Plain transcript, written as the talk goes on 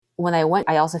when I went,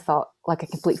 I also felt like a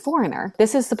complete foreigner.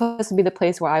 This is supposed to be the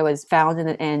place where I was found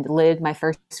and lived my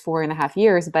first 4.5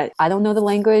 years, but I don't know the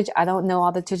language. I don't know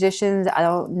all the traditions. I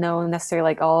don't know necessarily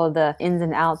like all of the ins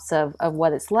and outs of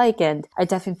what it's like. And I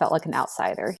definitely felt like an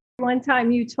outsider. One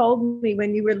time you told me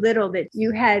when you were little that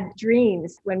you had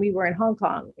dreams when we were in Hong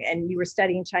Kong and you were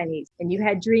studying Chinese, and you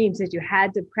had dreams that you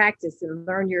had to practice and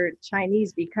learn your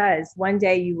Chinese because one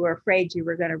day you were afraid you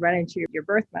were going to run into your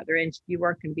birth mother and you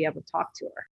weren't going to be able to talk to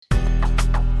her.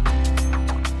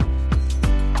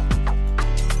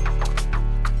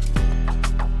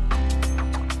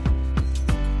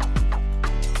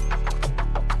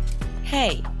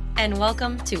 Hey, and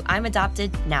welcome to I'm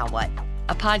Adopted, Now What?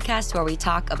 A podcast where we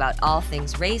talk about all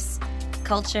things race,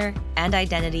 culture, and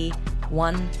identity,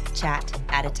 one chat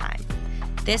at a time.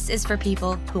 This is for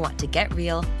people who want to get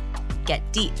real, get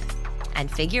deep, and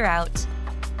figure out,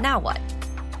 now what?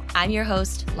 I'm your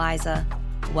host, Liza.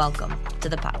 Welcome to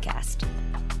the podcast.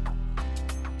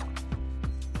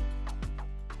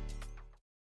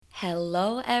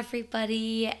 Hello,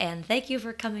 everybody, and thank you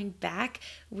for coming back.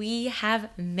 We have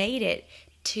made it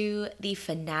to the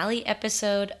finale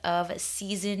episode of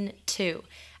season 2.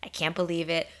 I can't believe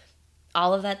it.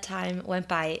 All of that time went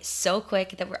by so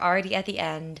quick that we're already at the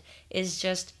end. Is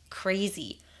just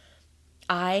crazy.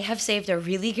 I have saved a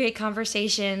really great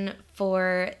conversation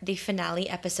for the finale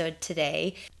episode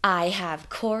today. I have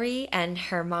Corrie and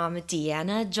her mom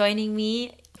Deanna joining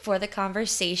me for the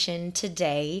conversation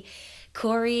today.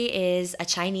 Corrie is a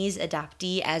Chinese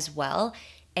adoptee as well,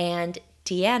 and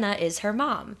Deanna is her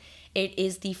mom. It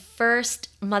is the first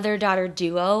mother-daughter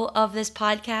duo of this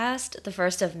podcast, the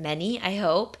first of many, I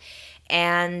hope.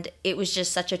 And it was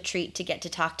just such a treat to get to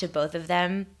talk to both of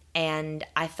them. And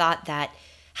I thought that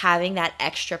having that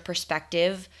extra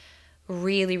perspective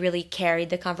really, really carried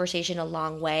the conversation a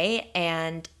long way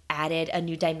and added a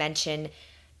new dimension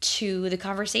to the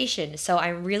conversation. So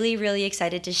I'm really, really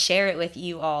excited to share it with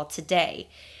you all today.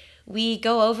 We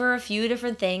go over a few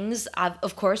different things.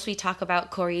 Of course, we talk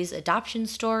about Corrie's adoption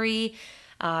story.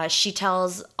 She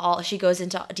goes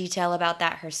into detail about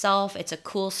that herself. It's a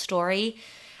cool story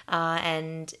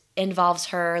and involves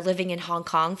her living in Hong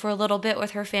Kong for a little bit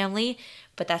with her family.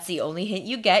 But that's the only hint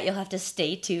you get. You'll have to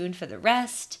stay tuned for the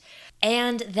rest.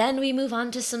 And then we move on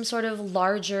to some sort of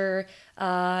larger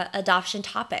adoption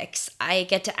topics. I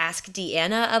get to ask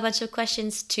Deanna a bunch of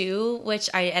questions too,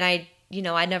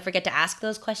 I never get to ask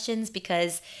those questions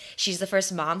because she's the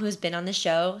first mom who's been on the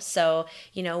show. So,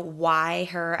 why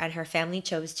her and her family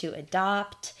chose to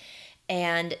adopt,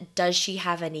 and does she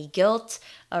have any guilt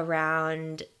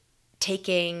around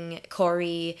taking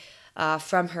Corrie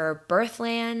from her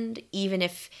birthland, even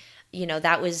if,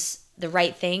 that was the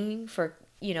right thing for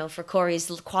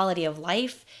Corrie's quality of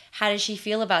life? How does she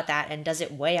feel about that, and does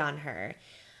it weigh on her?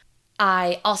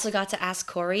 I also got to ask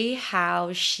Corrie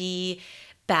how she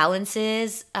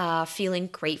balances feeling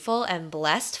grateful and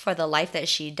blessed for the life that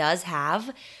she does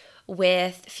have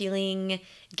with feeling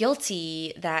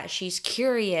guilty that she's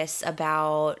curious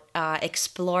about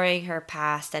exploring her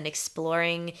past and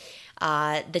exploring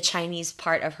the Chinese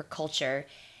part of her culture.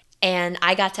 And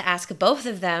I got to ask both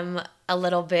of them a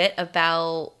little bit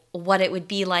about what it would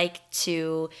be like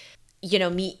to,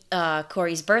 meet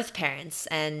Corrie's birth parents.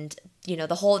 And,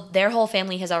 their whole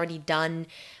family has already done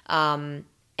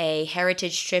a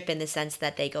heritage trip in the sense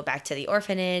that they go back to the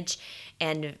orphanage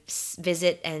and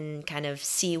visit and kind of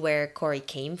see where Corrie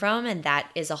came from. And that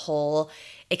is a whole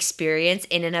experience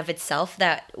in and of itself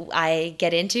that I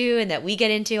get into and that we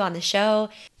get into on the show.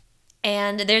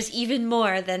 And there's even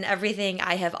more than everything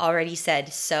I have already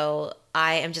said. So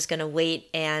I am just going to wait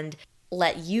and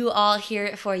let you all hear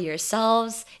it for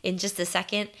yourselves in just a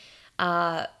second.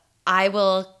 I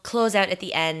will close out at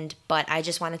the end, but I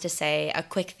just wanted to say a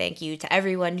quick thank you to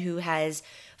everyone who has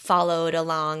followed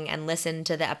along and listened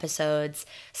to the episodes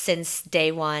since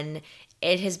day one.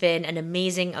 It has been an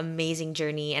amazing, amazing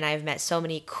journey, and I've met so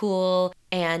many cool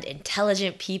and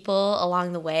intelligent people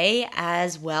along the way,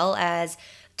 as well as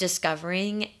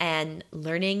discovering and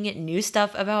learning new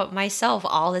stuff about myself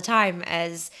all the time,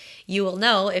 as you will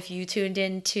know if you tuned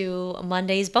into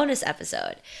Monday's bonus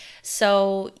episode.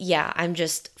 So yeah, I'm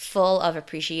just full of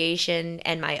appreciation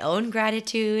and my own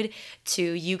gratitude to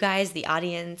you guys, the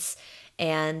audience,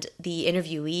 and the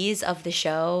interviewees of the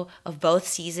show, of both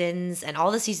seasons and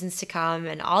all the seasons to come,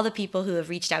 and all the people who have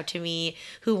reached out to me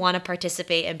who want to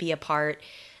participate and be a part.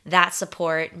 That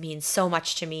support means so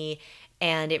much to me,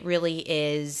 and it really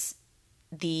is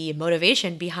the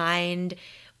motivation behind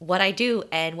what I do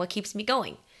and what keeps me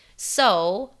going.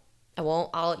 So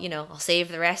I'll save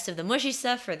the rest of the mushy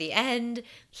stuff for the end.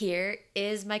 Here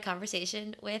is my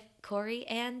conversation with Corrie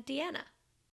and Deanna.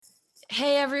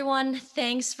 Hey everyone,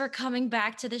 thanks for coming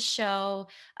back to the show.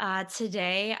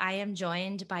 Today I am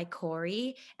joined by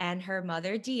Corrie and her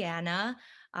mother, Deanna.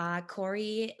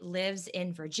 Corrie lives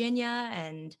in Virginia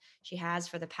and she has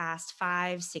for the past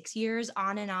 5, 6 years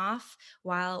on and off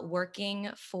while working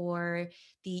for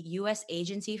the U.S.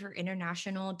 Agency for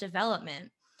International Development.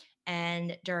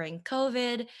 And during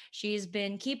COVID, she's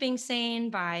been keeping sane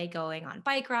by going on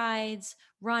bike rides,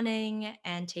 running,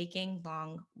 and taking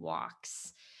long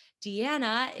walks.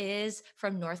 Deanna is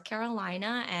from North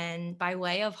Carolina and by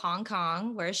way of Hong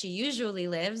Kong, where she usually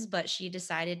lives, but she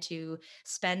decided to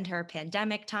spend her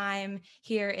pandemic time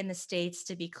here in the States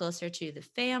to be closer to the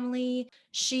family.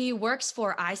 She works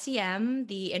for ICM,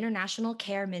 the International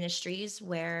Care Ministries,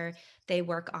 where they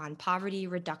work on poverty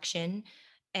reduction.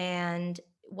 And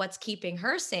what's keeping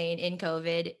her sane in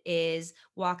COVID is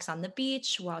walks on the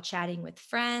beach while chatting with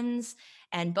friends.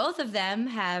 And both of them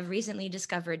have recently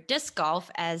discovered disc golf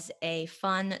as a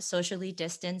fun, socially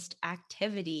distanced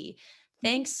activity.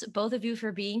 Thanks, both of you,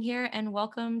 for being here and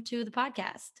welcome to the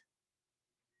podcast.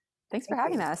 Thanks for Thank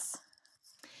having you. us.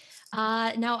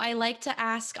 Now, I like to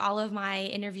ask all of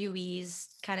my interviewees,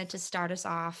 kind of to start us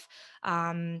off,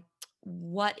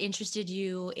 what interested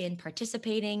you in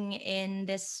participating in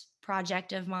this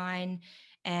project of mine,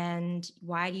 and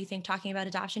why do you think talking about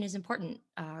adoption is important?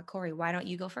 Corrie, why don't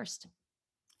you go first?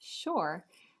 Sure.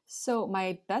 So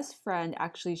my best friend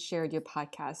actually shared your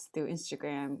podcast through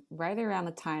Instagram right around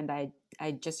the time that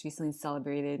I just recently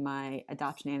celebrated my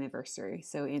adoption anniversary,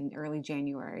 so in early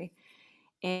January.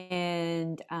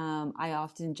 And I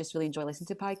often just really enjoy listening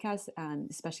to podcasts,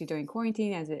 especially during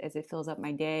quarantine as it fills up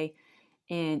my day.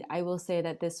 And I will say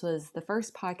that this was the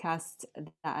first podcast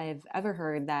that I've ever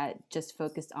heard that just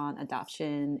focused on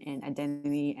adoption and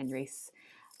identity and race.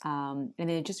 And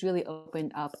it just really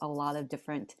opened up a lot of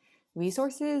different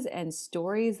resources and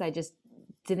stories I just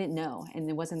didn't know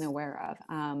and wasn't aware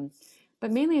of.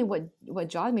 But mainly what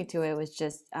drew me to it was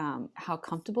just how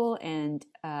comfortable and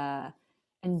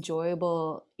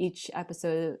enjoyable each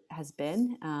episode has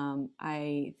been.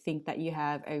 I think that you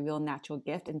have a real natural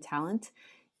gift and talent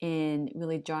in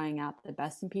really drawing out the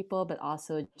best in people, but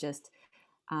also just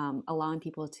allowing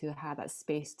people to have that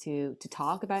space to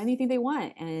talk about anything they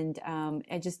want. And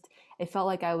it felt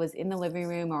like I was in the living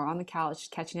room or on the couch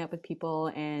catching up with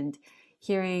people and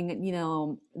hearing,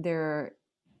 their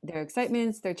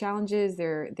excitements, their challenges,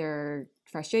 their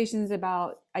frustrations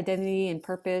about identity and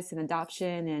purpose and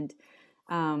adoption.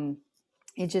 And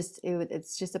it's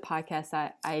just a podcast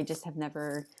that I just have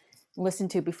never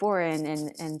listened to before,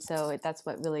 and so that's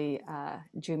what really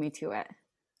drew me to it.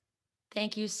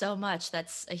 Thank you so much.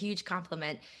 That's a huge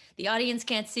compliment. The audience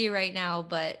can't see right now,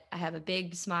 but I have a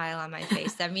big smile on my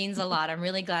face. That means a lot. I'm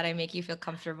really glad I make you feel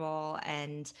comfortable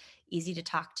and easy to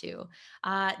talk to.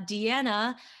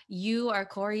 Deanna, you are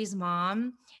Corrie's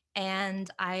mom,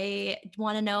 and I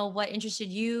want to know what interested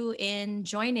you in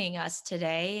joining us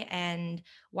today and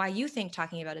why you think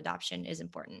talking about adoption is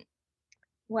important.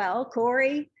 Well,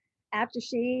 Corrie, after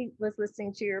she was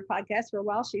listening to your podcast for a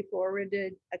while, she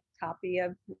forwarded a copy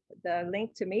of the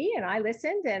link to me, and I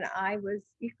listened, and I was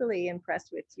equally impressed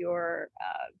with your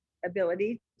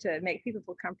ability to make people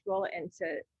feel comfortable and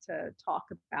to talk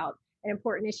about an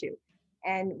important issue.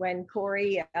 And when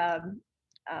Corrie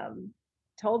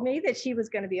told me that she was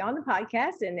going to be on the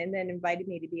podcast and then invited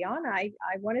me to be on, I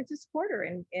wanted to support her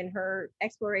in her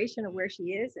exploration of where she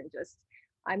is, and just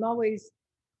I'm always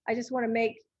I just want to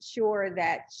make sure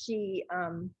that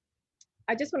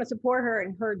I just want to support her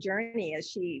in her journey as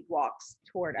she walks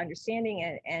toward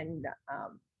understanding and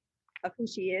of who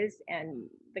she is and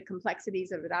the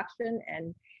complexities of adoption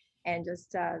and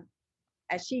just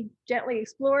as she gently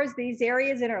explores these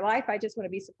areas in her life, I just want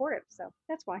to be supportive. So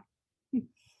that's why.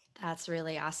 That's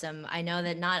really awesome. I know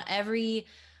that not every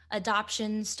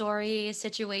adoption story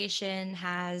situation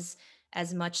has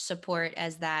as much support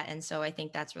as that. And so I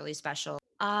think that's really special.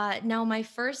 Now, my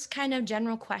first kind of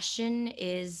general question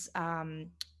is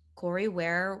Corrie,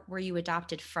 where were you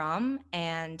adopted from?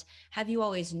 And have you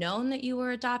always known that you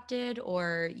were adopted?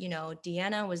 Or,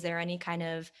 Deanna, was there any kind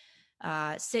of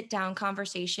sit down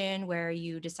conversation where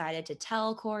you decided to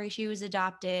tell Corrie she was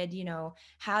adopted?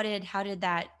 How did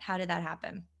that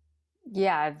happen?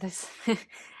 Yeah, this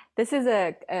this is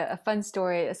a fun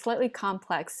story, slightly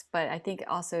complex, but I think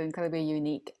also incredibly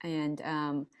unique. And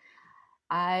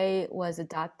I was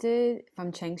adopted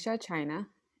from Changsha, China,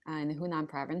 in the Hunan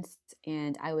province,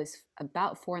 and I was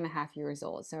about 4.5 years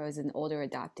old, so I was an older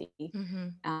adoptee. Mm-hmm.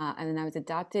 And then I was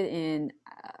adopted in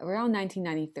around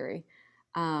 1993.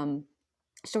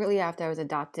 Shortly after I was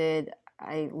adopted,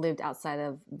 I lived outside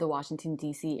of the Washington,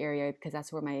 D.C. area because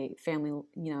that's where my family,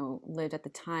 lived at the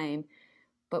time.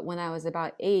 But when I was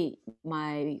about 8,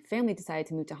 my family decided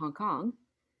to move to Hong Kong,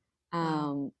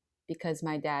 Wow. because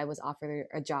my dad was offered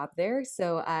a job there.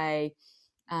 So I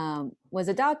was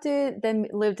adopted, then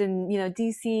lived in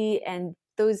DC, and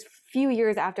those few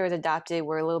years after I was adopted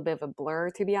were a little bit of a blur,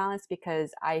 to be honest,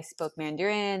 because I spoke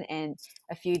Mandarin and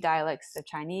a few dialects of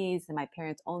Chinese, and my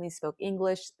parents only spoke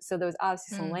English. So there was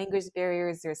obviously some Mm. language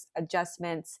barriers. There's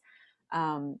adjustments,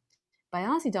 but I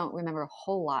honestly don't remember a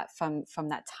whole lot from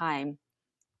that time.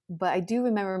 But I do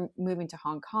remember moving to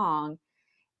Hong Kong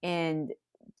and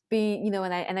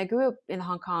and I grew up in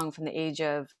Hong Kong from the age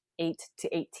of 8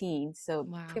 to 18, so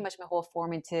pretty Wow. much my whole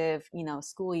formative,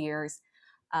 school years,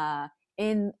 uh,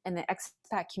 in the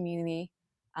expat community,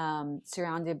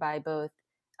 surrounded by both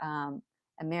um,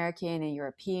 American and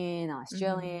European, Mm-hmm.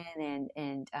 Australian,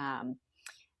 and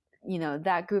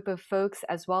that group of folks,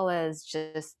 as well as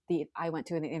just I went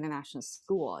to an international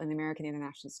school, an American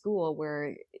international school,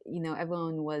 where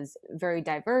everyone was very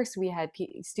diverse. We had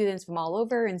students from all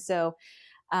over, and so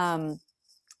um,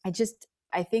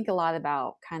 I think a lot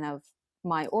about kind of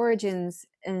my origins,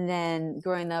 and then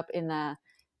growing up in the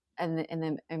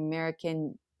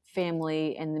American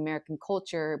family and the American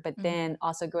culture, but Mm-hmm. then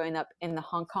also growing up in the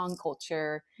Hong Kong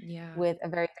culture Yeah. with a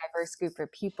very diverse group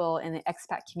of people in the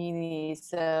expat community.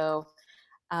 So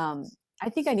um, I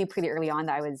think I knew pretty early on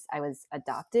that I was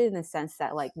adopted, in the sense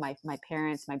that, like, my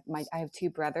parents, my I have two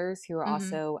brothers who are Mm-hmm.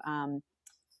 also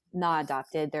not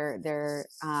adopted.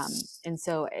 And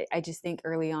so I just think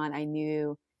early on I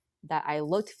knew that I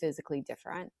looked physically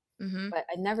different, Mm-hmm. but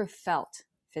I never felt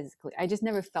physically. I just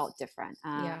never felt different.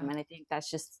 Yeah. And I think that's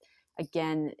just,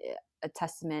 again, a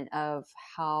testament of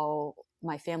how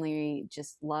my family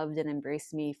just loved and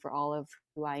embraced me for all of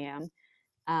who I am.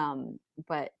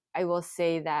 But I will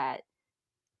say that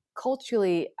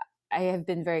culturally, I have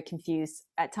been very confused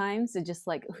at times. So just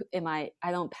like, I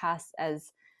don't pass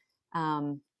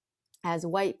um, as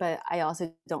white, but I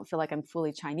also don't feel like I'm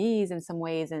fully Chinese in some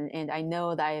ways. And I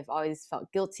know that I've always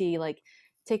felt guilty, like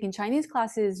taking Chinese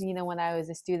classes, when I was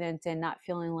a student, and not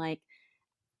feeling like,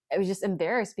 I was just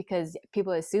embarrassed because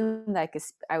people assumed that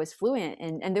I was fluent.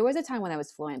 And there was a time when I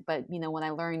was fluent, but when I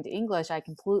learned English, I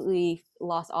completely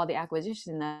lost all the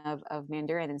acquisition of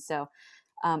Mandarin. And so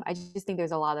I just think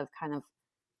there's a lot of kind of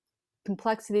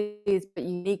complexities, but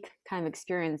unique kind of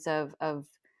experience of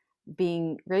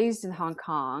being raised in Hong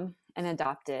Kong and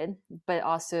adopted, but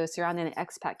also surrounded in an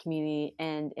expat community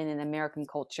and in an American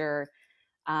culture.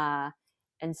 Uh,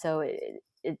 and so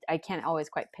I can't always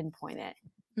quite pinpoint it.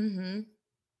 Mm-hmm.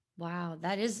 Wow,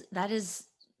 that is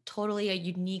totally a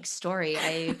unique story.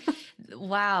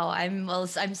 Wow,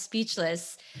 I'm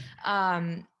speechless.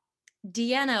 Um,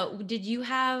 Deanna, did you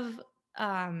have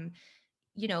um,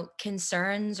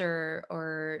 concerns or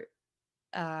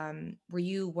were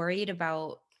you worried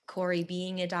about Corey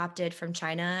being adopted from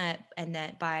China and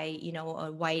that by,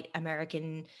 a white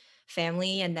American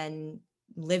family and then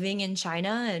living in China?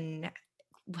 And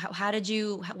what did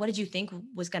you think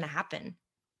was going to happen?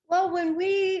 Well,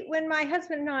 when my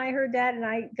husband and I, her dad and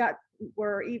I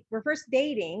were first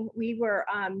dating, we were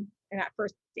not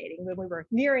first dating, when we were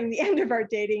nearing the end of our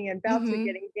dating and about to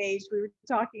get Mm-hmm. engaged, we were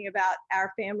talking about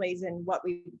our families and what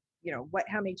we,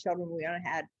 how many children we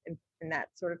had, and that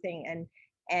sort of thing.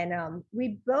 And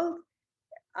we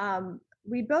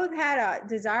both had a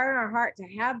desire in our heart to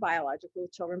have biological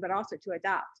children, but also to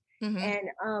adopt. Mm-hmm.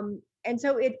 And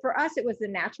so for us, it was the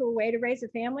natural way to raise a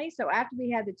family. So after we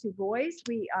had the two boys,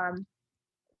 we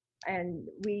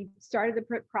started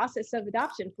the process of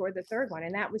adoption for the third one,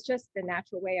 and that was just the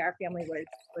natural way our family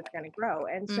was going to grow.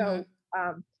 And so, Mm-hmm.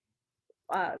 um,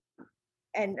 uh,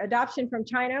 and adoption from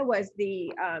China was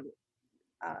the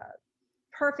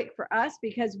perfect for us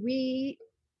because we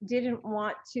didn't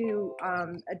want to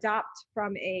adopt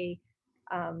from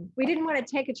we didn't want to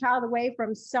take a child away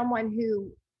from someone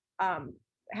who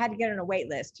had to get on a wait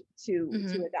list to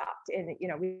Mm-hmm. adopt. And,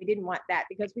 we didn't want that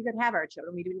because we could have our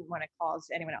children. We didn't want to cause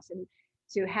anyone else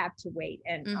to have to wait.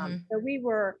 And Mm-hmm.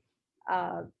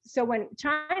 so when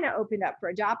China opened up for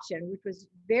adoption, which was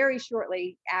very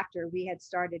shortly after we had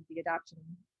started the adoption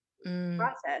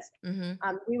process,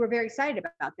 Mm-hmm. we were very excited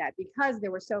about that because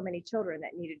there were so many children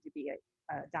that needed to be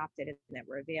adopted and that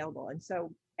were available.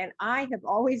 And I have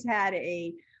always had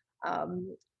a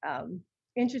um, um,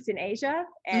 interest in Asia,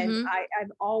 and Mm-hmm.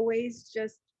 I've always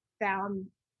just found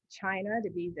China to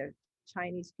be the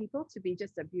Chinese people to be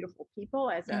just a beautiful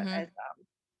people, Mm-hmm.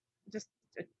 just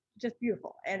just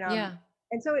beautiful. Yeah.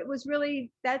 And so it was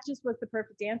really, that just was the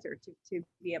perfect answer to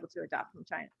be able to adopt from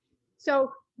China.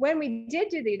 So when we did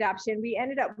do the adoption,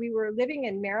 we were living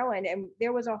in Maryland, and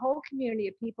there was a whole community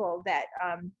of people that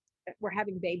were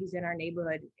having babies in our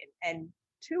neighborhood. And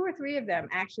two or three of them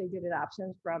actually did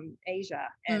adoptions from Asia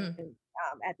and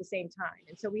at the same time.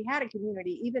 And so we had a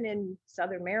community, even in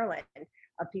Southern Maryland,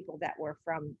 of people that were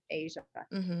from Asia.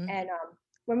 And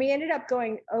when we ended up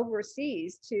going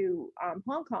overseas to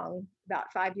Hong Kong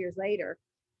about 5 years later,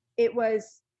 it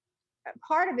was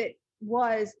part of it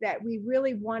was that we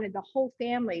really wanted the whole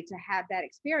family to have that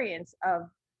experience of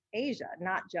Asia,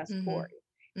 not just Corrie.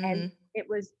 And it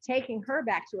was taking her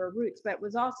back to her roots, but it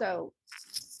was also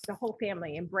the whole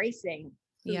family embracing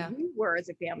who we were as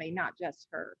a family, not just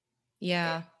her.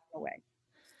 Yeah. Away.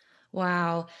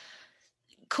 Wow.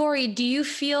 Corrie, do you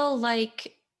feel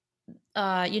like,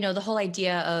 the whole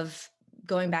idea of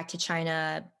going back to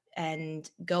China and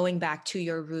going back to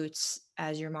your roots,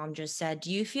 as your mom just said,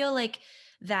 do you feel like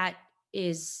that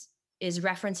is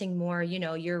referencing more,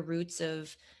 your roots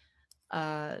of,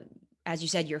 as you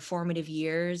said, your formative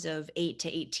years of 8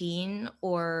 to 18,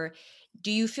 or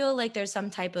do you feel like there's some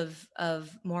type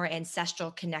of more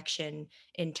ancestral connection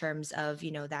in terms of,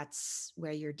 that's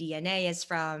where your DNA is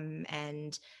from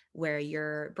and where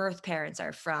your birth parents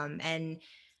are from? And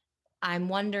I'm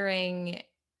wondering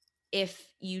if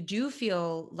you do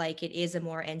feel like it is a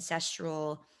more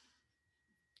ancestral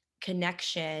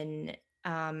connection.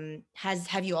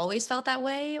 Have you always felt that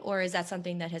way, or is that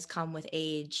something that has come with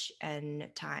age and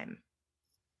time?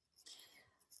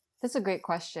 That's a great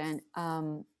question.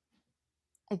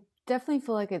 I definitely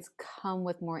feel like it's come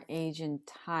with more age and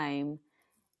time.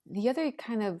 The other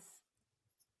kind of,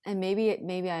 and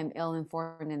maybe I'm ill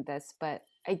informed in this, but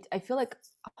I feel like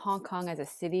Hong Kong as a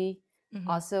city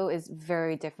also is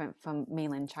very different from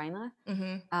mainland China.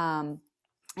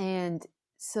 And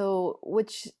so,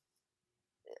 which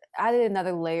added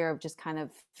another layer of just kind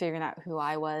of figuring out who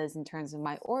I was in terms of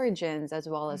my origins, as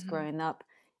well as growing up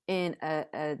in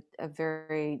a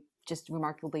very just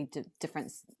remarkably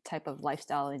different type of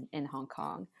lifestyle in Hong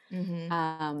Kong.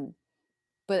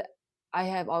 But I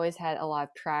have always had a lot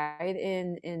of pride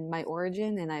in my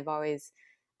origin, and I've always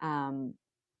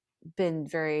been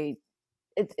very.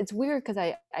 It's weird because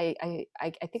I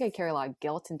think I carry a lot of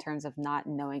guilt in terms of not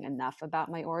knowing enough about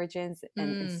my origins,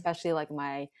 and especially like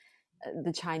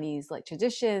the Chinese like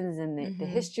traditions and the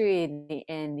history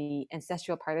and the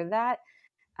ancestral part of that.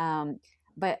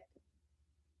 But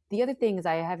the other thing is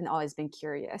I haven't always been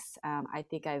curious. I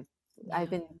think I've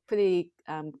been pretty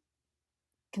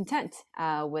content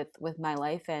with my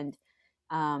life,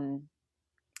 um,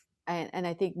 and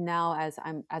I think now as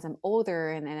I'm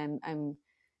older and I'm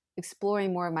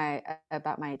exploring more of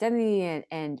about my identity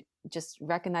and just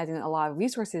recognizing a lot of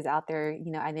resources out there.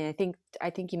 And I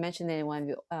think you mentioned it in one of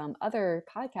your other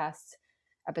podcast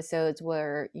episodes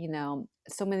where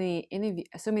so many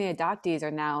adoptees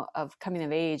are now of coming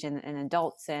of age and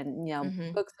adults, and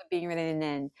books are being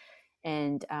written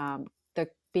and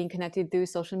they're being connected through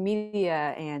social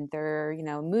media, and there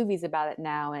are movies about it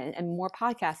now and more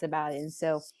podcasts about it. And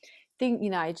so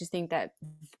I just think that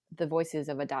the voices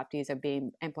of adoptees are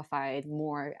being amplified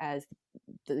more as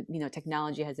the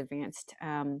technology has advanced.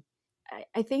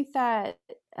 I think that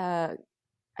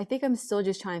I think I'm still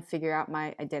just trying to figure out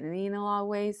my identity in a lot of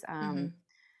ways, and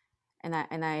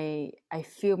I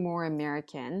feel more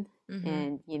American,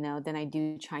 and than I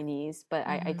do Chinese. But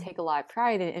I take a lot of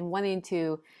pride in wanting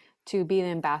to be an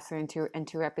ambassador and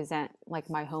to represent like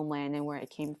my homeland and where I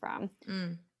came from.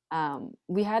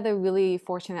 We had a really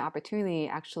fortunate opportunity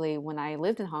actually when I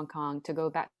lived in Hong Kong to go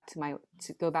back to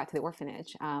the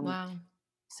orphanage. Wow.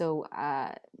 So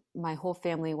my whole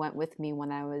family went with me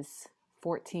when I was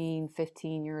 14,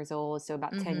 15 years old. So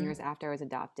about 10 years after I was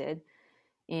adopted.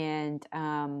 And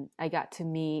I got to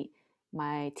meet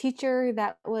my teacher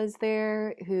that was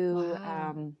there who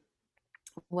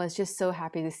was just so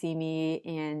happy to see me.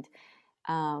 And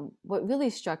what really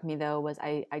struck me though was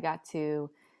I got to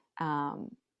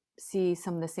see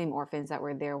some of the same orphans that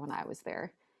were there when I was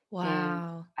there.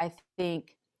 Wow. And I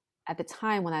think at the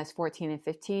time when I was 14 and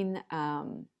 15,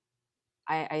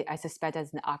 I suspect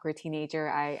as an awkward teenager,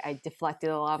 I deflected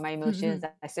a lot of my emotions.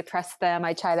 I suppressed them.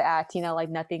 I tried to act, like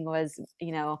nothing was,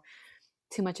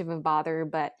 too much of a bother.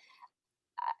 But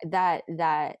that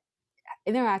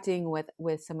interacting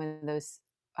with some of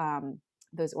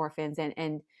those orphans,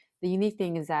 and the unique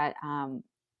thing is that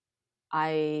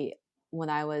when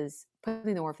I was put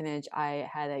in the orphanage, I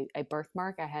had a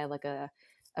birthmark. I had like a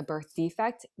birth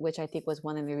defect, which I think was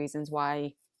one of the reasons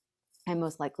why I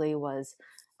most likely was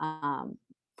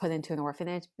put into an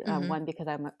orphanage. One, because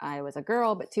I was a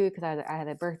girl, but two, because I had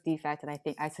a birth defect, and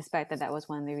I suspect that was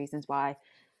one of the reasons why.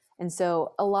 And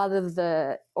so a lot of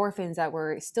the orphans that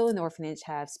were still in the orphanage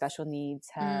have special needs,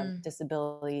 have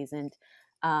disabilities. And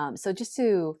so just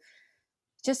to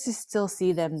still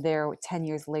see them there 10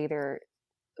 years later,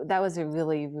 that was a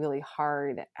really, really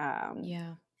hard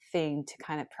Yeah. thing to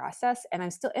kind of process. And I'm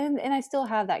still, and I still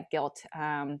have that guilt.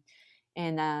 And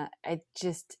I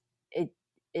just,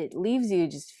 it leaves you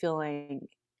just feeling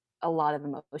a lot of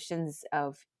emotions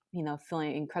of,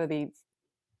 feeling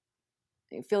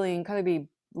incredibly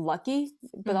lucky,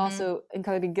 but also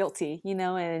incredibly guilty,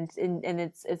 and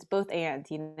it's both and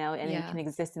you Yeah. can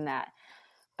exist in that.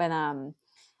 But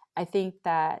I think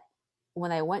that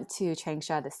when I went to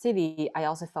Changsha, the city, I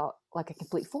also felt like a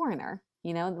complete foreigner.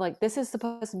 Like this is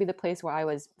supposed to be the place where I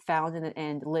was found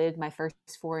and lived my first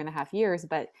 4.5 years,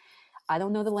 but I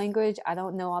don't know the language. I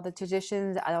don't know all the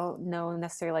traditions. I don't know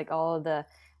necessarily like all of the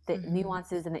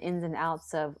nuances and the ins and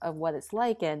outs of what it's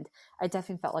like. And I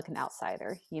definitely felt like an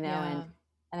outsider, Yeah.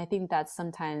 and I think that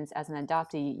sometimes as an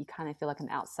adoptee, you kind of feel like an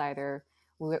outsider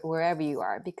wherever you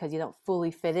are because you don't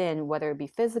fully fit in, whether it be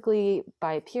physically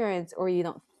by appearance or you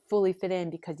don't fully fit in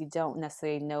because you don't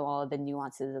necessarily know all of the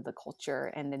nuances of the culture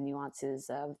and the nuances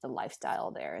of the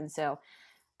lifestyle there. And so,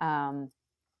 um,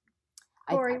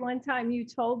 I, Corrie, one time you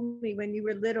told me when you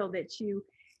were little that you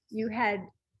had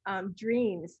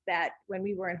dreams that when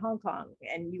we were in Hong Kong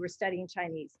and you were studying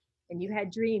Chinese, and you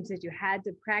had dreams that you had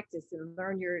to practice and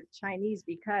learn your Chinese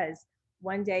because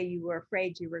one day you were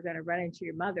afraid you were going to run into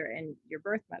your mother and your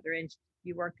birth mother, and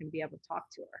you weren't going to be able to talk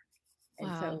to her. And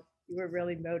Wow. so you were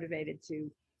really motivated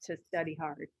to study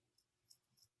hard.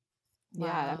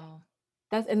 yeah, Wow.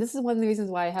 and this is one of the reasons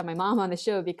why I have my mom on the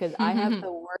show because I have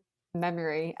the worst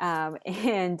memory,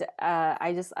 and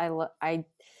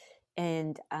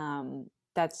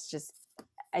that's just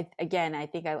I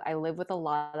think I live with a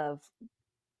lot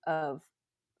of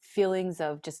feelings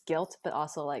of just guilt, but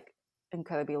also like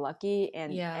incredibly lucky,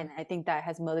 Yeah. and I think that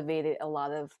has motivated a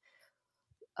lot of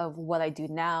what I do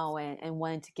now, and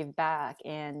wanting to give back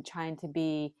and trying to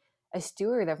be a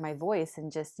steward of my voice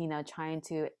and just, trying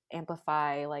to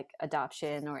amplify like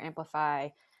adoption or amplify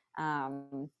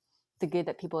um, the good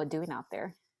that people are doing out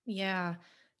there. Yeah,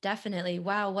 definitely.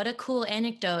 Wow, what a cool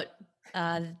anecdote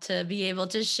to be able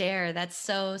to share. That's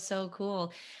so, so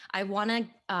cool. I want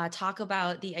to talk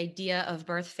about the idea of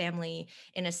birth family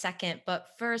in a second. But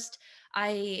first,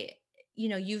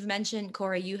 you've mentioned,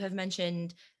 Corey, you have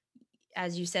mentioned,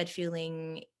 as you said,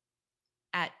 feeling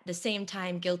at the same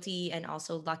time guilty and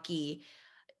also lucky.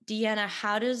 Deanna,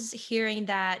 how does hearing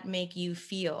that make you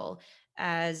feel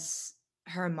as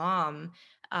her mom,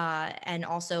 and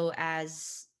also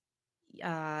as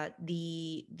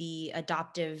the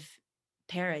adoptive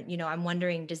parent? I'm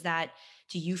wondering, do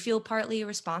you feel partly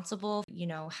responsible?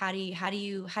 How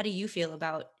do you feel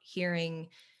about hearing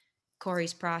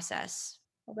Corey's process?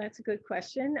 Well, that's a good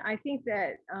question. I think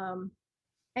that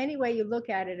any way you look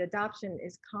at it, adoption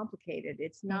is complicated.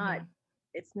 Mm-hmm.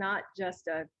 It's not just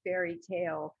a fairy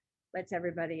tale. Let's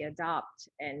everybody adopt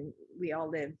and we all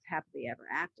live happily ever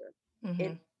after. Mm-hmm.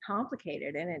 It's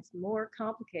complicated, and it's more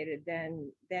complicated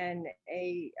than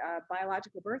a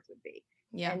biological birth would be.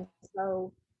 Yeah. And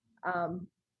so, um,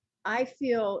 I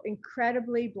feel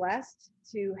incredibly blessed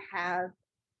to have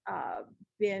uh,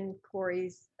 been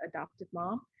Corey's adoptive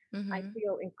mom. I Mm-hmm.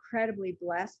 feel incredibly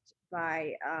blessed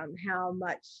by how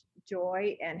much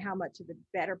joy and how much of a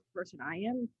better person I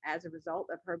am as a result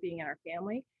of her being in our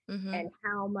family, Mm-hmm. and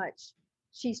how much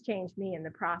she's changed me in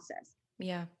the process.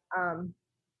 Yeah. Um,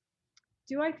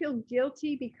 do I feel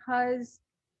guilty because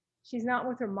she's not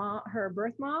with her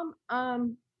birth mom?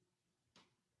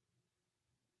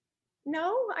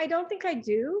 No, I don't think I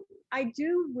do. I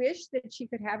do wish that she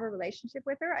could have a relationship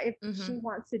with her. If she Mm-hmm.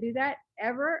 wants to do that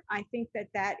ever, I think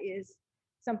that is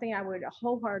something I would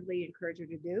wholeheartedly encourage her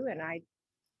to do. And I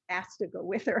asked to go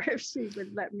with her if she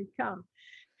would let me come.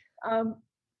 Um,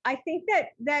 I think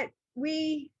that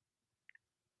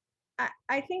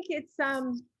I think it's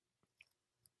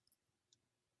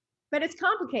but it's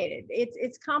complicated.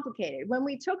 It's complicated. When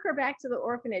we took her back to the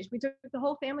orphanage, we took the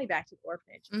whole family back to the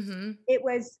orphanage. Mm-hmm. It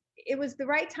was the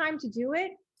right time to do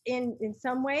it in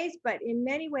some ways, but in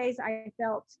many ways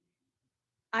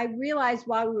I realized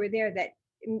while we were there that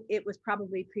it was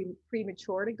probably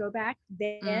premature to go back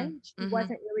then. She Mm-hmm.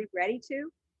 wasn't really ready to,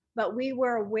 but we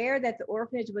were aware that the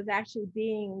orphanage was actually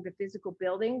the physical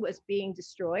building was being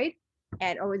destroyed,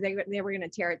 and or they were going to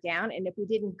tear it down. And if we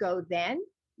didn't go then,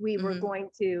 Mm-hmm.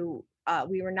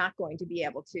 we were not going to be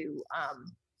able to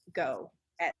go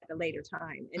at the later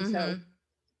time. And so,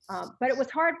 Mm-hmm. but it was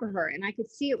hard for her, and I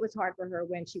could see it was hard for her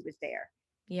when she was there.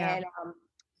 Yeah. And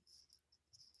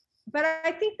but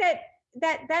I think that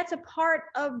that's a part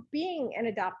of being an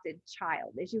adopted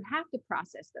child, is you have to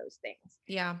process those things.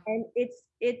 Yeah. And it's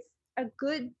a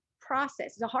good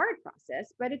process. It's a hard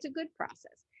process, but it's a good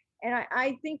process. And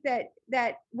I think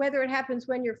that whether it happens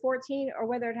when you're 14 or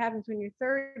whether it happens when you're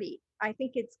 30, I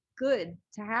think it's good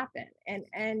to happen.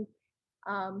 And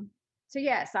so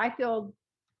yes, I feel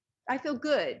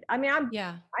good. I mean,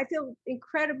 Yeah. I feel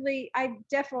incredibly, I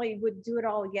definitely would do it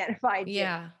all again if I did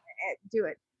Yeah. do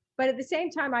it. But at the same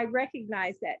time, I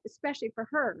recognize that, especially for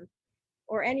her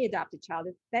or any adopted child,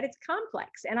 that it's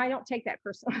complex. And I don't take that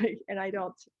personally. And I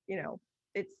don't,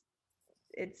 it's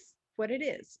it's what it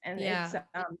is. And Yeah.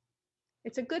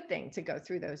 it's a good thing to go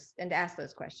through those and to ask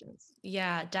those questions.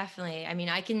 Yeah, definitely. I mean,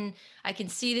 I can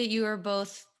see that you are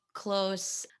both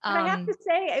close. But I have to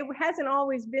say, it hasn't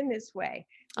always been this way.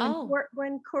 Oh.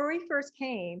 When Corrie first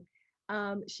came,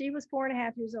 she was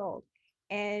 4.5 years old,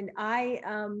 and I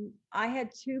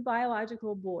had two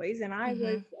biological boys, and I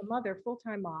was Mhm. a mother, full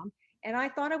time mom, and I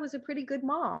thought I was a pretty good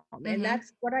mom, and Mhm.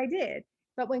 that's what I did.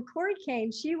 But when Corrie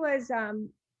came, she was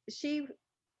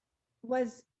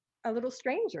a little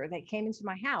stranger that came into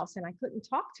my house, and I couldn't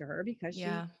talk to her because she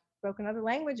Yeah. spoke another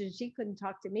language and she couldn't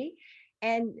talk to me.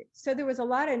 And so there was a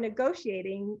lot of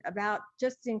negotiating about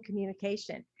just in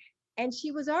communication. And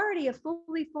she was already a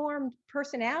fully formed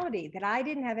personality that I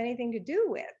didn't have anything to do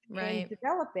with in Right.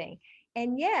 developing.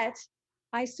 And yet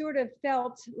I sort of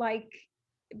felt like,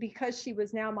 because she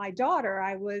was now my daughter,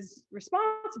 I was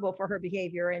responsible for her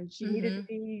behavior, and she needed to Mhm.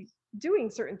 be doing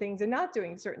certain things and not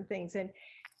doing certain things. And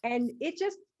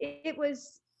it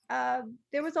was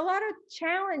there was a lot of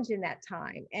challenge in that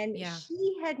time, and Yeah.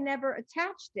 she had never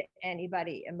attached to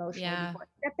anybody emotionally Yeah. before,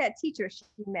 except that teacher she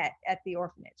met at the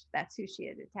orphanage. That's who she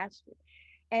had attached to.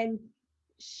 And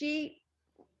she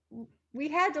we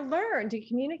had to learn to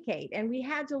communicate, and we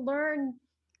had to learn.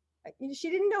 She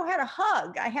didn't know how to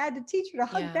hug. I had to teach her to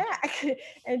hug Yeah. back.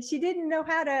 And she didn't know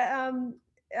how to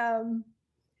um,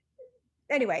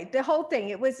 anyway, the whole thing,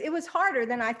 it was harder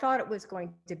than I thought it was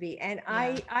going to be. And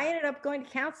Yeah. I ended up going to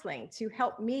counseling to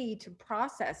help me to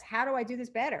process, how do I do this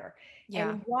better?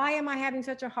 Yeah. And why am I having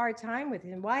such a hard time with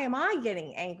it? And why am I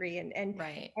getting angry?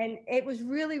 Right. And it was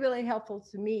really, really helpful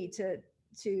to me to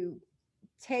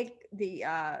take the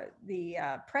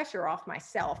pressure off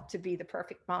myself to be the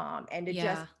perfect mom, and to just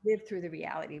Yeah. live through the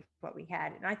reality of what we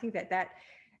had. And I think that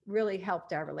really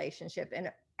helped our relationship.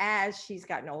 And as she's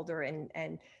gotten older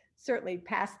and certainly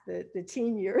past the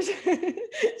teen years,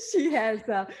 she has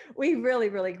we've really,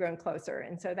 really grown closer.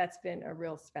 And so that's been a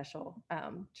real special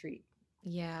treat.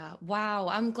 Yeah. Wow.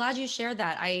 I'm glad you shared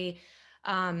that.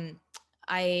 Um,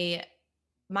 I,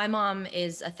 my mom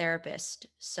is a therapist,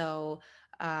 so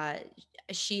uh,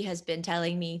 she has been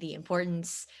telling me the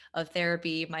importance of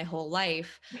therapy my whole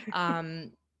life.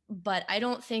 But I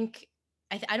don't think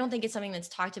it's something that's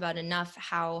talked about enough,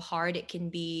 how hard it can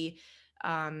be,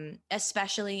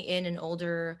 especially in an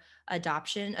older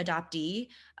adoptee,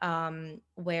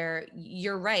 where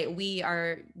you're right. We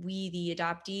the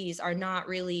adoptees are not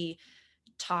really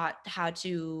taught how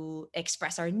to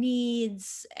express our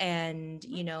needs, and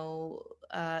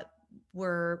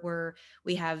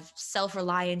we have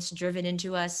self-reliance driven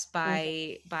into us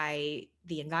by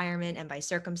the environment and by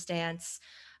circumstance.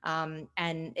 And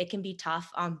it can be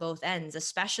tough on both ends,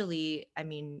 especially, I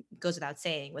mean, it goes without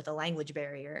saying, with a language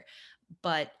barrier.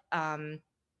 But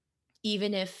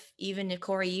even if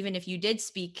Corrie, even if you did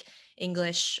speak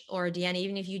English, or Deanna,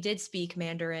 even if you did speak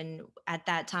Mandarin at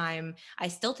that time, I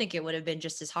still think it would have been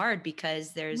just as hard,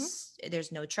 because Mhm.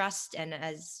 there's no trust, and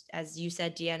as you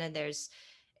said, Deanna, there's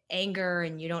anger,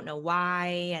 and you don't know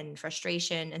why, and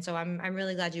frustration. And so I'm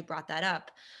really glad you brought that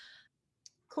up.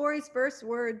 Corey's first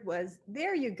word was,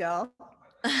 "There you go."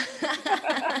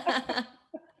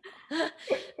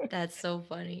 That's so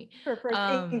funny. Her first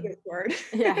English Um, word.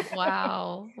 Yeah.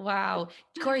 wow. Wow.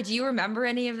 Corey, do you remember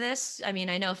any of this? I mean,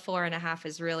 I know 4.5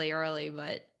 is really early,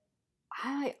 but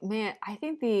I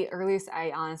think the earliest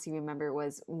I honestly remember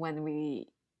was when we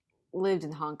lived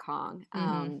in Hong Kong.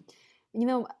 mhm.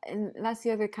 And that's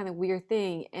the other kind of weird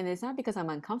thing. And it's not because I'm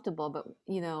uncomfortable, but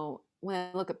when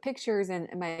I look at pictures, and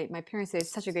my parents did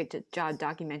such a great job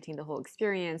documenting the whole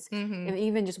experience, and Mhm.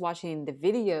 even just watching the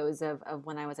videos of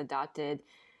when I was adopted,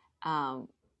 um,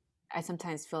 I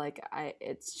sometimes feel like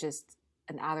it's just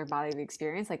an outer body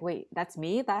experience. Like, wait, that's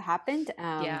me? That happened?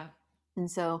 Yeah. And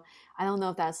so I don't know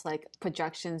if that's like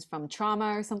projections from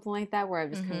trauma or something like that, where I've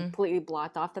just Mhm. completely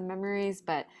blocked off the memories.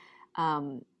 But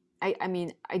um, I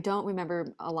mean, I don't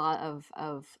remember a lot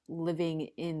of living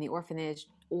in the orphanage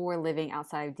or living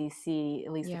outside of DC,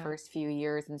 at least the Yeah. first few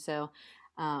years. And so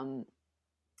um,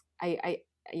 I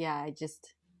yeah, I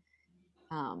just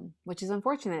which is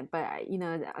unfortunate. But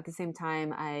at the same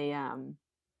time, I'm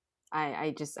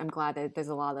glad that there's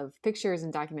a lot of pictures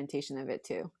and documentation of it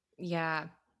too. Yeah,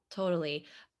 totally.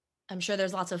 I'm sure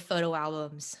there's lots of photo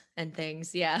albums and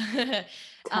things. Yeah.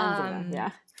 Tons of them. um,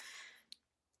 Yeah.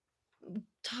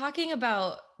 Talking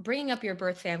about bringing up your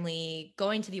birth family,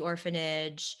 going to the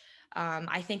orphanage,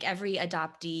 I think every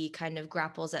adoptee kind of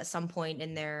grapples at some point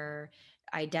in their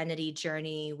identity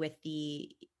journey with the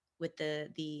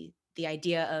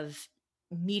idea of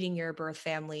meeting your birth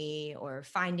family or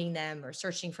finding them or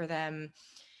searching for them.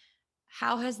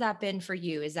 How has that been for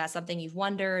you? Is that something you've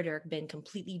wondered or been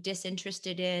completely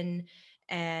disinterested in?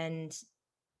 And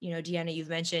Deanna, you've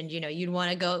mentioned, you'd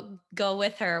want to go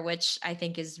with her, which I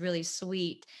think is really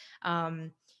sweet.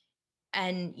 Um,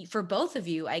 and for both of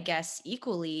you, I guess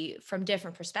equally from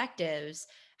different perspectives,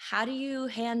 how do you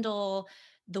handle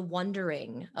the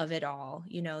wondering of it all?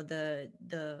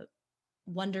 The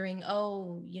wondering,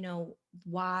 oh,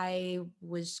 why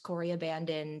was Corrie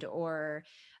abandoned, or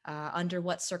under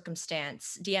what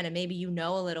circumstance? Deanna, maybe you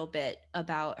know a little bit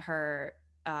about her,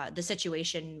 the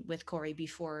situation with Corrie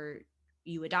before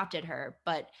you adopted her,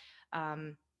 but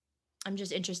um, I'm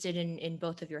just interested in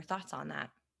both of your thoughts on that.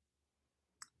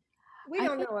 We I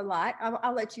don't think, know a lot.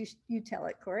 I'll let you tell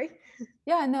it, Corrie.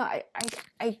 yeah, no,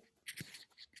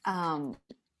 um,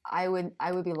 I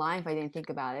would be lying if I didn't think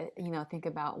about it.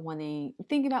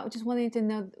 Think about just wanting to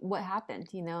know what happened.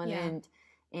 Yeah.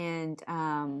 And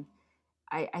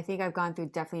I think I've gone through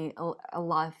definitely a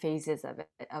lot of phases of it,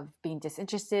 of being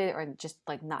disinterested or just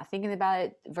like not thinking about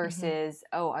it Mm-hmm. versus,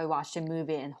 oh, I watched a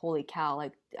movie and holy cow,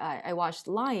 like I watched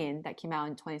Lion that came out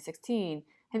in 2016.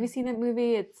 Have you seen that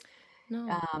movie?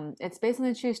 No. It's based on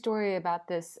a true story about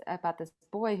this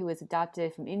boy who was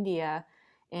adopted from India,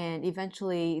 and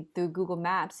eventually through Google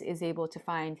Maps is able to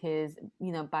find his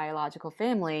biological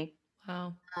family.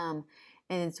 Wow. Um,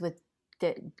 and it's with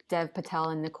Dev Patel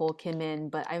and Nicole Kidman.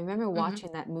 But I remember Mm-hmm.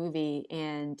 watching that movie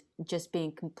and just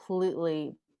being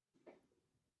completely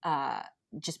uh,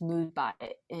 just moved by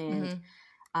it. And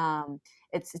Mm-hmm. um,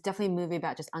 it's definitely a movie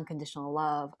about just unconditional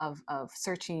love of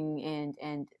searching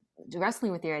and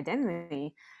wrestling with your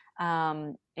identity.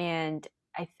 And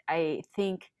I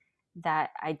think that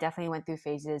I definitely went through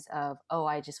phases of, oh,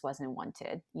 I just wasn't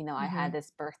wanted. I had Mm-hmm.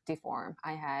 this birth deform.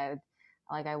 I had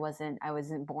like I wasn't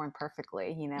born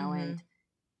perfectly, Mm-hmm. and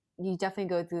you definitely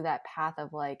go through that path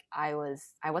of like I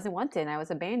wasn't wanted, I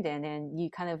was abandoned, and you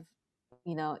kind of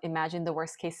imagine the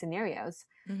worst case scenarios.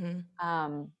 Mm-hmm.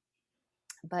 um,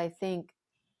 but I think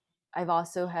I've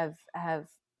also have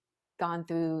gone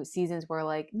through seasons where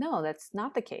like, no, that's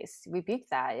not the case. We beat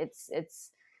that. It's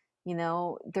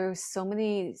there's so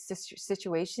many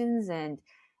situations, and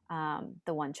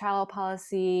the one child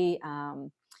policy,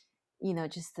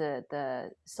 just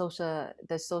the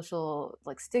social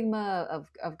like stigma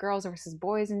of girls versus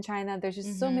boys in China. Mm-hmm.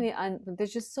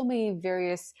 There's just so many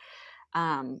various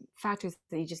factors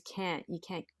that you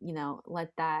can't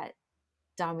let that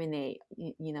dominate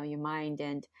your mind.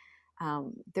 And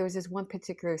there was this one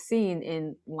particular scene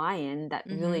in Lion that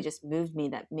really Mm-hmm. just moved me,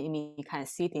 that made me kind of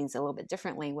see things a little bit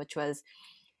differently, which was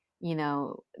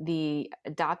the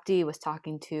adoptee was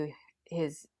talking to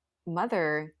his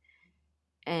mother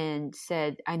and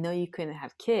said, I know you couldn't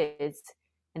have kids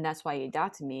and that's why you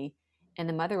adopted me. And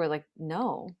the mother was like,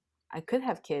 no, I could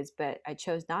have kids, but I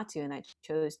chose not to. And I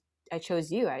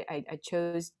chose you. I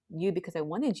chose you because I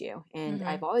wanted you, and Mm-hmm.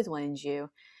 I've always wanted you.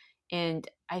 And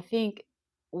I think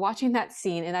watching that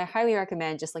scene, and I highly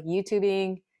recommend just like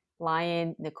YouTubing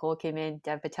Lion, Nicole Kidman,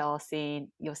 Dev Patel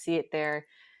scene, you'll see it there.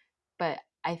 But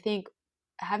I think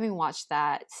having watched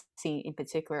that scene in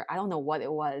particular, I don't know what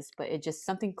it was, but it just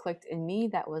something clicked in me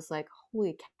that was like,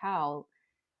 holy cow,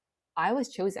 I was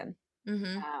chosen.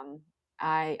 Mm-hmm.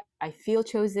 I feel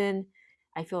chosen.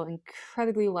 I feel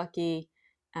incredibly lucky.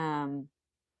 Um,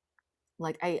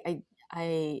 like I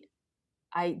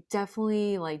I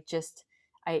definitely like just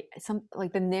I some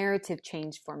like the narrative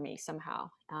changed for me somehow.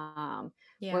 Where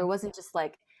Yeah. it wasn't just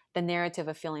like the narrative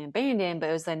of feeling abandoned, but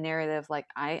it was the narrative like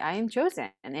I am chosen,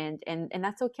 and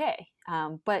that's okay.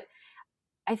 But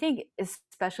I think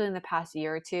especially in the past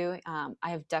year or two, I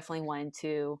have definitely wanted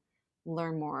to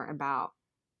learn more about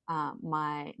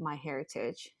my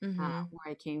heritage, Mm-hmm.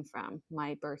 where I came from,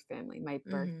 my birth family, my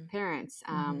birth Mm-hmm. parents.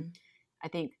 Mm-hmm. I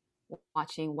think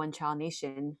watching One Child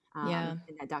Nation Yeah.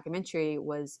 in that documentary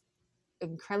was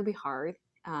incredibly hard,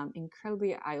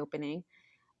 incredibly eye opening.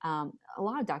 A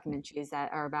lot of documentaries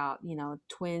that are about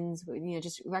twins,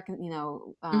 just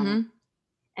Mm-hmm.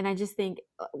 and I just think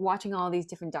watching all these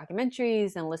different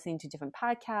documentaries and listening to different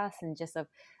podcasts and just of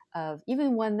of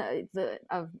even one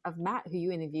of Matt, who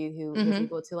you interviewed, who was Mm-hmm.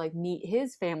 able to like meet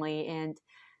his family. And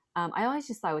I always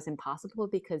just thought it was impossible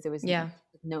because there was Yeah.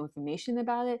 no information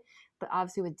about it. But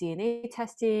obviously, with DNA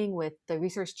testing, with the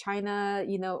Research China,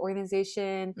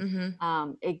 organization,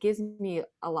 Mm-hmm. it gives me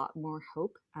a lot more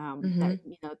hope Mm-hmm.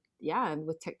 that yeah,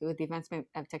 with the advancement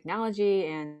of technology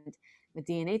and with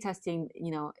DNA testing,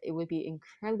 it would be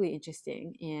incredibly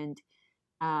interesting. And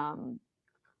um,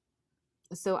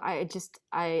 so I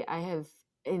have,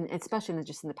 especially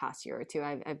just in the past year or two,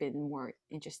 I've been more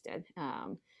interested.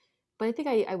 But I think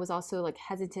I was also like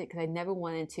hesitant because I never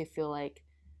wanted to feel like,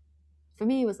 for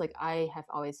me, it was like I have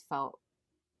always felt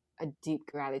a deep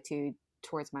gratitude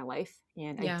towards my life,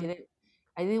 and Yeah.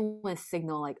 I didn't want to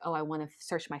signal like, oh, I want to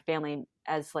search my family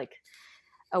as like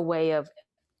a way of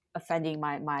offending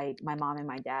my mom and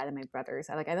my dad and my brothers.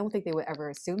 I don't think they would ever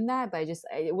assume that, but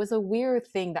it was a weird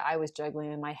thing that I was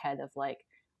juggling in my head of like,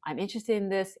 I'm interested in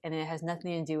this and it has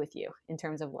nothing to do with you in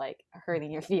terms of like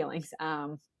hurting your feelings.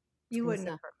 You And wouldn't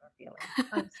so have hurt my feelings.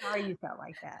 I'm sorry you felt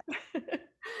like that.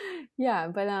 yeah,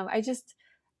 but I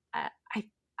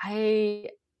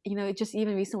I just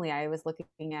even recently I was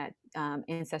looking at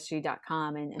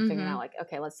ancestry.com and figuring out Mm-hmm. like,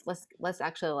 okay, let's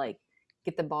actually like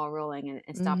get the ball rolling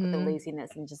and stop with the Mm-hmm.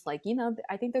 laziness and just like,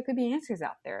 I think there could be answers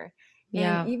out there.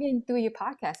 And Yeah. even through your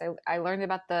podcast, I learned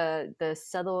about the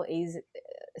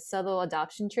subtle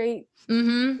adoption trait,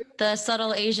 Mm-hmm. The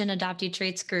subtle Asian adoptee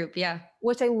traits group. Yeah.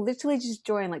 which I literally just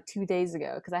joined like 2 days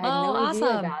ago because I had Oh, no idea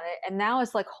awesome. about it. And now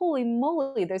it's like, holy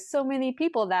moly, there's so many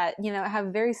people that, have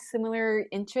very similar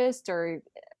interests or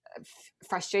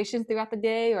frustrations throughout the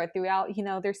day or throughout,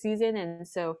 their season. And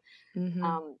so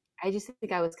Mm-hmm. I just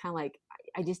think I was kind of like,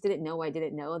 I just didn't know I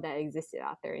didn't know that existed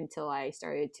out there until I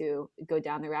started to go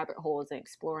down the rabbit holes and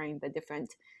exploring the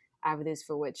different avenues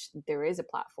for which there is a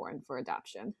platform for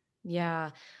adoption.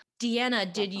 Yeah.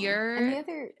 Deanna, did Definitely. And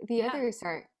your the yeah. other,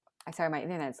 sorry, my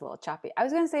internet's a little choppy. I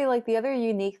was going to say like the other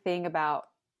unique thing about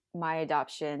my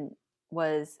adoption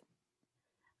was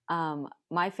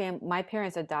my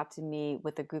parents adopted me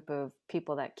with a group of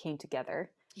people that came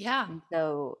together. Yeah. And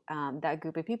so that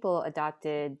group of people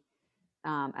adopted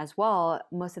as well.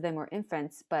 Most of them were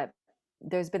infants, but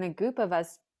there's been a group of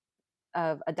us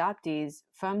of adoptees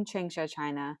from Changsha,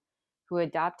 China, who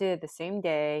adopted the same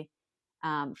day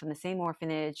from the same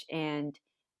orphanage, and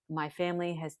my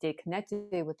family has stayed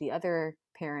connected with the other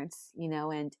parents,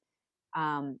 and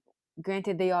um,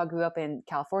 granted, they all grew up in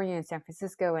California and San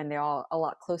Francisco, and they're all a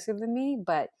lot closer than me.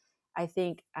 But I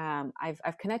think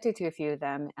I've connected to a few of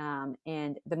them,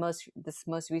 and this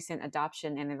most recent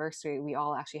adoption anniversary, we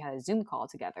all actually had a Zoom call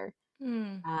together,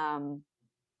 Mm, um,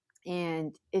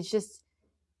 and it's just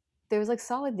there was like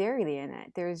solidarity in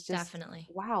it. There's just definitely.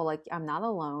 wow, like I'm not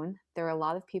alone. There are a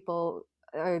lot of people,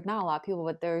 or not a lot of people,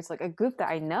 but there's like a group that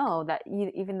I know that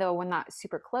even though we're not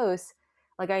super close,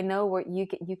 like I know where you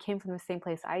came from the same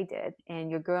place I did, and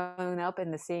you're growing up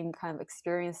in the same kind of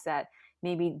experience that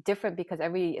may be different because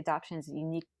every adoption is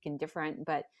unique and different.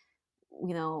 But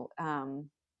you know,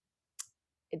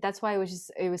 that's why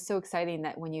it was so exciting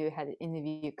that when you had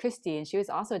interviewed Christy and she was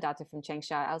also adopted from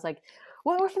Changsha, I was like,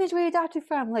 what orphanage were you adopted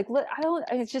from? Like, look, I don't,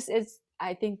 it's,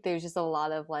 I think there's just a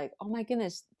lot of like, oh my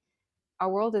goodness, our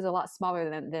world is a lot smaller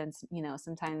than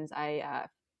sometimes I,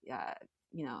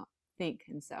 you know, think.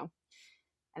 And so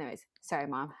anyways, sorry,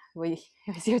 mom,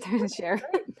 it was your turn to share.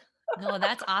 No,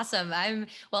 that's awesome.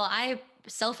 I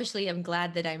selfishly am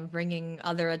glad that I'm bringing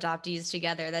other adoptees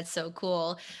together. That's so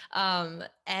cool.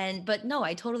 But no,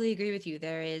 I totally agree with you.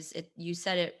 You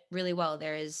said it really well.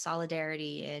 There is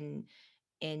solidarity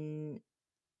in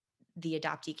the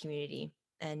adoptee community,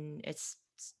 and it's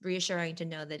reassuring to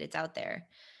know that it's out there.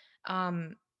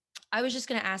 Um, I was just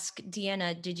going to ask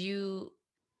Deanna, did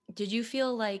you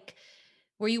feel like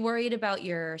were you worried about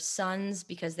your sons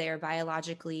because they are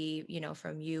biologically,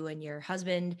 from you and your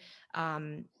husband,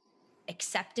 um,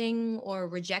 accepting or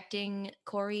rejecting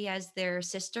Corrie as their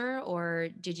sister, or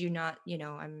did you not?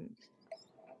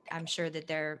 I'm sure that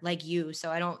they're like you, so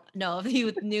I don't know if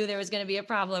you knew there was going to be a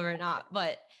problem or not.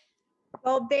 But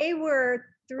Well, they were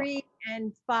 3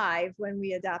 and 5 when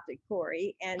we adopted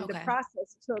Corey, and the okay,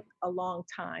 process took a long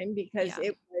time because yeah,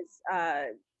 it was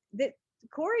that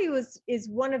Corey is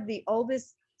one of the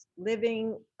oldest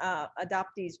living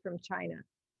adoptees from China.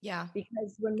 yeah,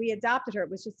 Because when we adopted her, it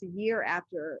was just a year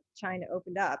after China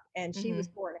opened up, and she hmm, was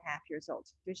 4.5 years old.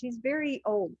 So she's very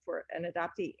old for an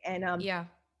adoptee. And yeah,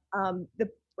 the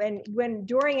when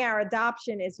during our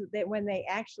adoption is that when they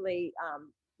actually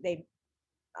they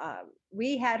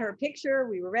we had her picture.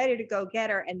 We were ready to go get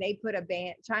her, and they put a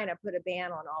ban. China put a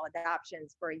ban on all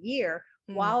adoptions for a year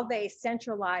Mm. while they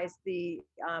centralized the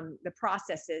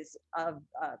processes of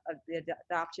the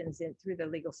adoptions through the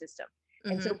legal system.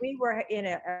 And so Mm-hmm. we were in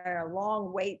a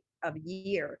long wait of a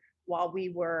year while we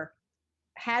were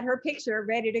had her picture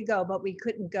ready to go, but we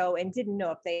couldn't go and didn't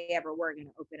know if they ever were going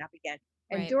to open up again.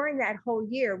 And Right. during that whole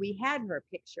year, we had her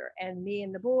picture, and me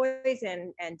and the boys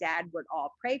and dad would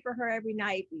all pray for her every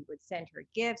night. We would send her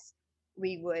gifts.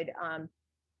 We would,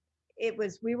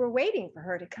 we were waiting for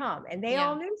her to come, and they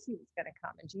all Yeah. knew she was going to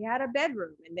come, and she had a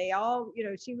bedroom, and they all,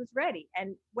 she was ready.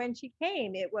 And when she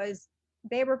came,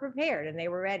 they were prepared and they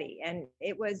were ready. And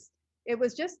it was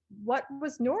just what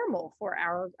was normal for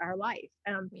our life.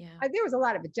 Yeah. There was a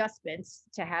lot of adjustments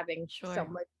to having so Sure.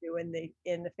 much new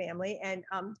in the family. And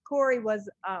Corrie was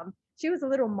she was a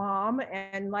little mom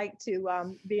and liked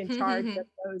to be in charge of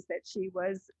those that she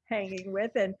was hanging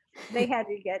with, and they had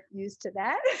to get used to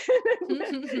that.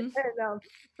 And,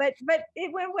 but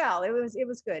it went well. It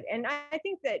was good. And I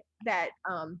think that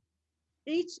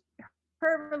each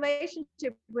her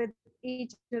relationship with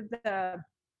each of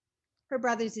her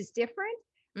brothers is different,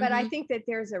 but I Mm-hmm. think that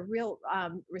there's a real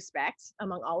respect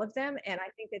among all of them, and I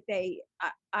think that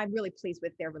I'm really pleased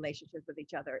with their relationships with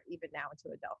each other, even now into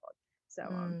adulthood. So,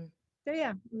 Mm. so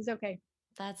yeah, it was okay.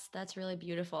 That's really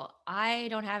beautiful. I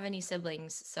don't have any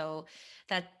siblings, so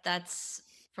that's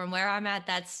from where I'm at,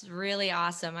 that's really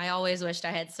awesome. I always wished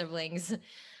I had siblings. And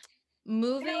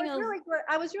Moving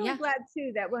I was really yeah. glad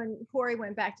too that when Corey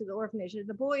went back to the orphanage,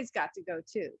 the boys got to go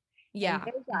too, and Yeah.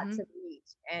 they got Mm-hmm. to meet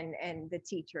and the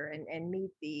teacher and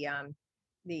meet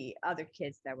the other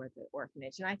kids that were at the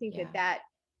orphanage. And I think Yeah. that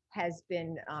has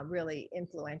been really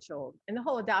influential, and the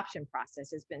whole adoption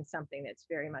process has been something that's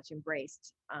very much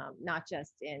embraced, not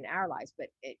just in our lives, but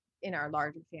in our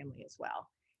larger family as well.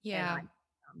 And Yeah.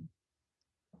 um,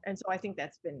 and so I think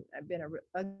that's been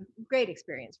a great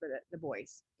experience for the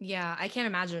boys. Yeah, I can't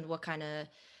imagine what kind of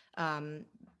um,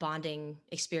 bonding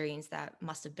experience that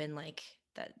must have been like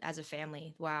that as a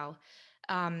family. Wow.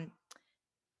 Um,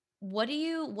 what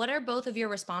are both of your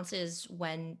responses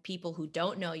when people who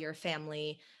don't know your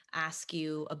family ask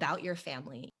you about your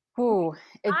family? Ooh,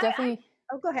 it I definitely.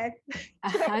 Oh, go ahead.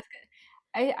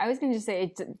 I was going to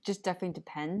say just definitely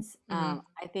depends. Mm-hmm.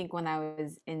 I think when I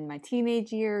was in my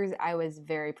teenage years, I was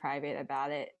very private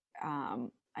about it.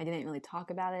 I didn't really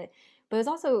talk about it, but it was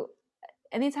also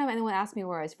anytime anyone asked me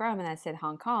where I was from and I said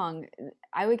Hong Kong,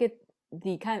 I would get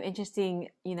the kind of interesting,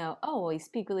 oh, well, you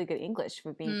speak really good English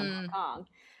for being from Hong Mm. Kong,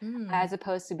 Mm. as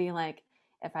opposed to being like,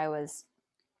 if I was,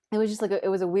 it was just like, it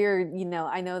was a weird,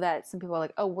 I know that some people are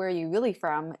like, oh, where are you really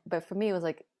from? But for me, it was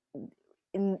like,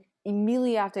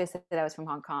 immediately after I said that I was from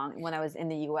Hong Kong, when I was in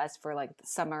the US for like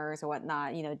summers or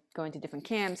whatnot, going to different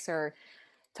camps or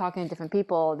talking to different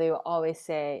people, they will always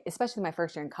say, especially my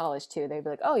first year in college too, they'd be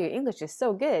like, "Oh, your English is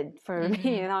so good for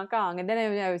being Mm-hmm. in Hong Kong." And then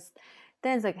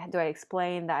then it's like, do I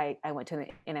explain that I went to an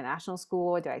international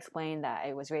school? Do I explain that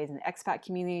I was raised in the expat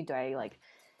community? Do I like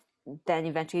then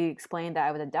eventually explain that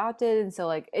I was adopted? And so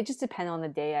like it just depended on the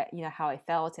day, how I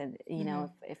felt, and Mm-hmm.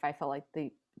 if I felt like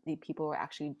the people were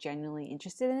actually genuinely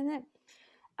interested in it.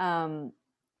 Um,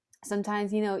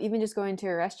 Sometimes even just going to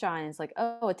a restaurant, it's like,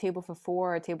 oh, a table for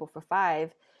four, a table for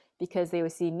five, because they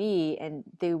would see me and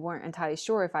they weren't entirely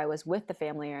sure if I was with the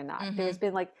family or not. Mm-hmm.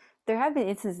 There have been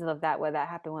instances of that where that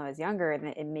happened when I was younger, and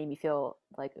it made me feel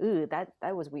like, ooh, that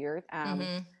was weird.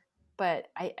 Mm-hmm. But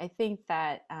I think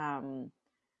that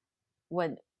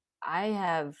when I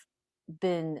have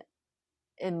been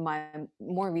in my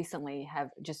more recently have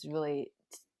just really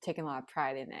taken a lot of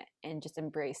pride in it and just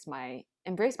embrace my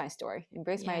story,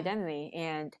 embrace my Yeah. identity.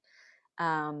 And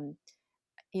um,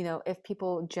 if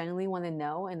people genuinely want to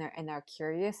know and they're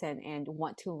curious and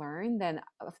want to learn, then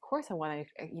of course I want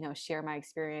to share my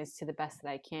experience to the best that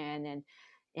I can.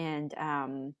 And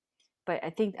but I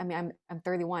think, I mean, I'm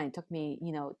 31. It took me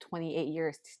 28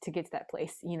 years to get to that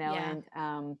place, Yeah.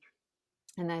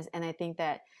 and I think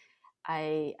that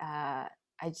I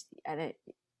just and it,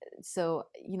 so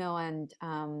and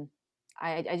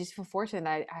I just feel fortunate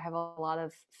that I have a lot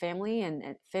of family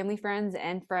and family friends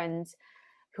and friends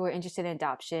who are interested in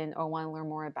adoption or want to learn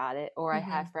more about it, or I Mm-hmm.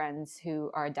 have friends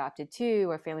who are adopted too,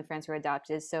 or family friends who are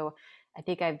adopted. So I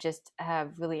think I've just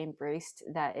have really embraced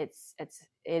that it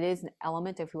is an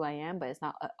element of who I am, but it's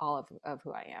not all of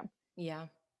who I Yeah.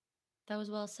 That was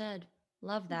well said.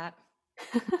 Love that.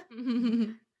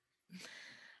 am.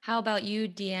 How about you,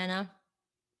 Deanna?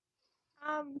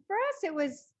 For us, it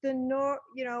was the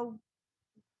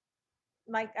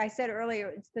like I said earlier,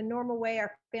 it's the normal way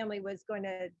our family was going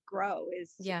to grow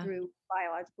is Yeah. through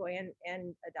biological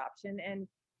and adoption. And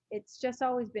it's just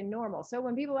always been normal. So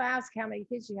when people ask how many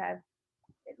kids you have,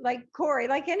 like Corrie,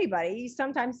 like anybody, you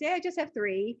sometimes say, I just have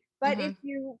three. But if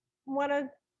you want to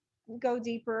go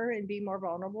deeper and be more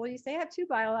vulnerable, you say, I have two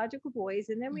biological boys.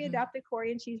 And then we adopted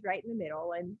Corrie and she's right in the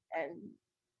middle. And,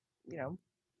 you know,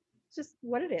 just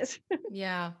what it is.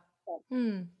 Yeah.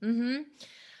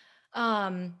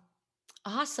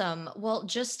 Awesome. Well,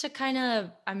 just to kind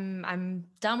of, I'm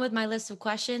done with my list of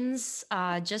questions.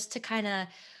 Just to kind of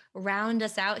round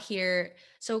us out here.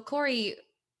 So Corrie,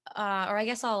 or I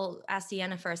guess I'll ask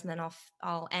Deanna first, and then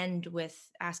I'll end with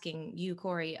asking you,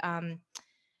 Corrie.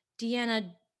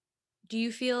 Deanna, do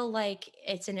you feel like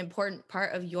it's an important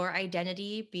part of your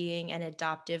identity being an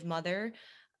adoptive mother,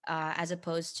 as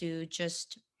opposed to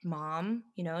just mom?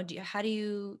 You know,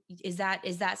 is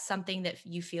that something that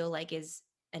you feel like is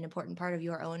an important part of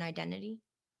your own identity?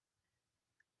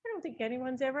 I don't think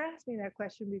anyone's ever asked me that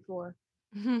question before.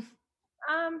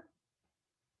 Um,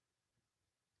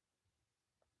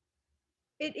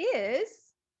 it is,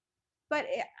 but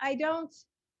I don't.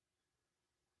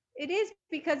 It is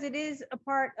because it is a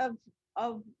part of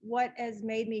what has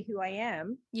made me who I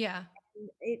am. Yeah.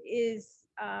 It is,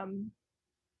 and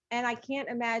I can't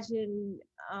imagine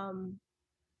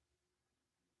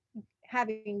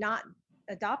having not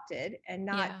adopted and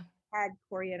not Yeah. had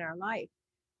Corrie in our life.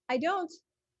 I don't.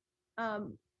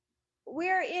 Um,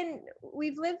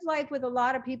 we've lived life with a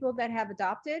lot of people that have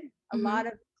adopted. A lot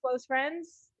of close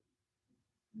friends,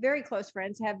 very close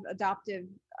friends, have adoptive,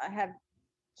 have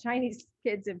Chinese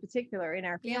kids in particular in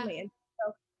our Yeah. family. And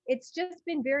so it's just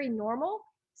been very normal.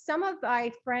 Some of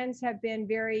my friends have been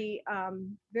very,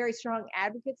 very strong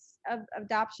advocates of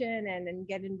adoption and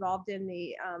get involved in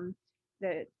the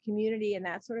community and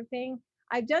that sort of thing.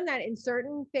 I've done that in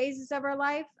certain phases of our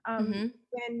life.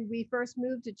 When we first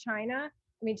moved to China,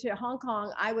 I mean, to Hong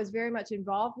Kong, I was very much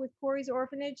involved with Corey's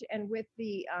orphanage and with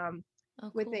the Oh,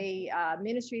 with cool. a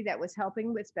ministry that was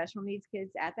helping with special needs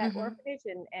kids at that orphanage,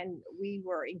 and we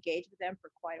were engaged with them for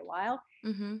quite a while.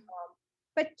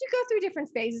 But you go through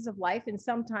different phases of life, and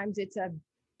sometimes it's a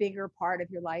bigger part of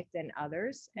your life than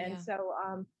others. And Yeah. so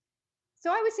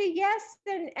I would say yes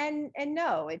and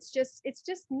no. It's just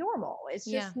normal. It's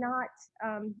Yeah. just not.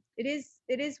 It is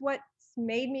what's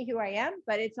made me who I am,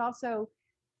 but it's also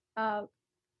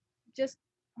just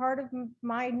part of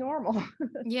my normal.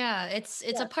 Yeah. It's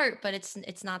Yeah. a part, but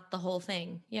it's not the whole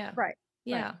thing. Yeah. Right. Right.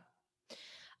 Yeah.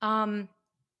 Um,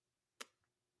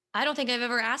 I don't think I've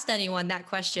ever asked anyone that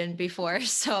question before.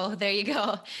 So there you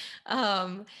go.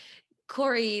 Um,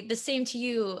 Corrie, the same to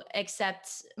you,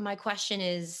 except my question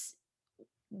is,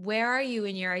 where are you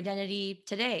in your identity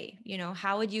today? You know,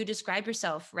 how would you describe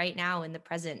yourself right now in the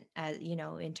present, as you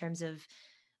know, in terms of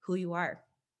who you are?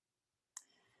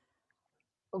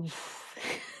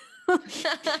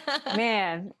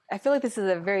 Man, I feel like this is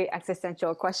a very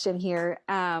existential question here.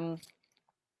 You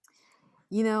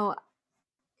know,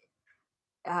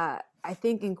 I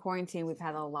think in quarantine we've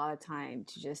had a lot of time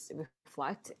to just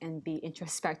reflect and be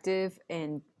introspective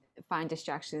and find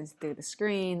distractions through the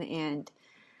screen. And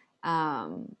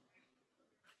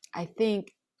I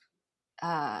think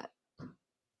I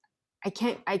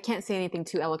can't say anything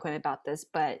too eloquent about this,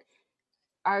 but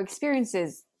our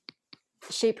experiences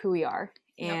shape who we are,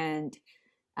 Yep. and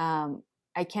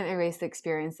I can't erase the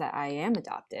experience that I am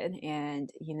adopted. And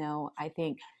I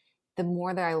think the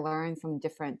more that I learn from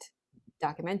different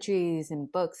documentaries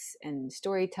and books and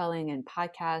storytelling and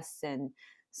podcasts and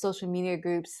social media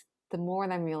groups, the more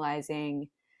that I'm realizing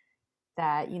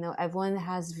that everyone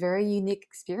has very unique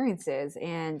experiences,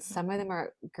 and some of them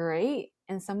are great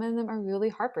and some of them are really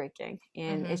heartbreaking,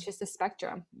 and it's just a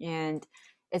spectrum. And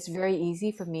it's very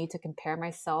easy for me to compare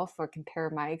myself or compare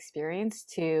my experience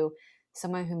to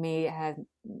someone who may have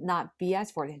not be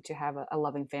as fortunate to have a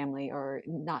loving family, or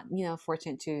not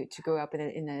fortunate to grow up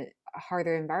in a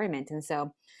harder environment. And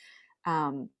so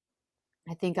I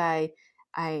think I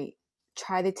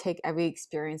try to take every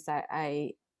experience that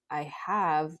I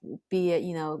have, be it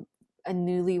a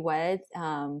newlywed,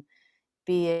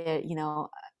 be it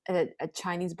a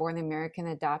Chinese born American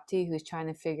adoptee who's trying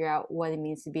to figure out what it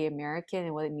means to be American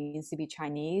and what it means to be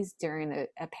Chinese during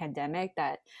a pandemic.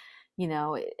 That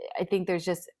I think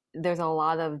there's a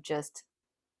lot of just,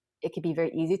 it could be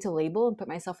very easy to label and put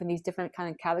myself in these different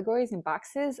kind of categories and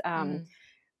boxes.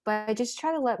 But I just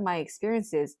try to let my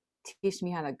experiences teach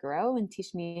me how to grow and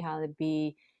teach me how to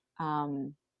be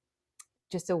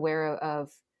just aware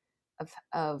of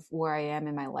where I am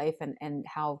in my life, and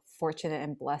how fortunate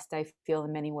and blessed I feel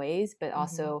in many ways, but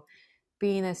also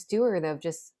being a steward of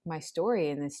just my story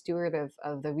and a steward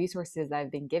of the resources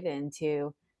I've been given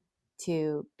to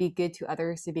be good to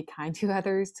others, to be kind to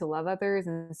others, to love others.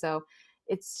 And so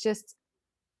it's just,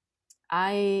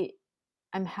 I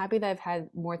I'm happy that I've had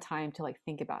more time to like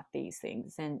think about these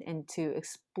things and to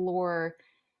explore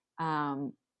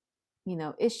um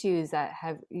issues that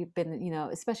have been,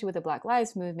 especially with the Black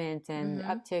Lives Movement and the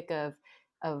Mm-hmm. uptick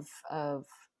of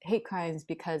hate crimes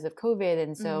because of COVID.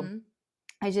 And so Mm-hmm.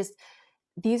 I just,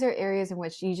 these are areas in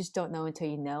which you just don't know until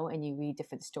you know, and you read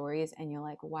different stories and you're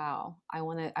like, wow, I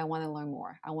want to learn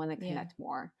more. I want to Yeah. connect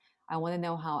more. I want to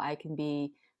know how I can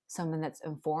be someone that's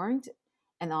informed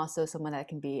and also someone that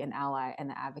can be an ally and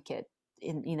an advocate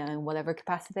in whatever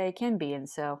capacity I can be. And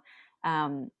so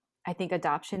um, I think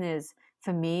adoption is,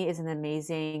 for me, is an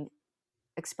amazing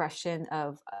expression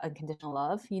of unconditional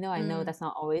love. I know Mm. that's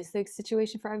not always the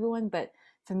situation for everyone, but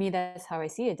for me, that's how I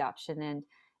see adoption.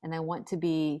 And I want to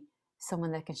be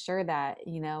someone that can share that,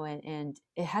 and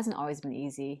it hasn't always been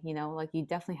easy, like you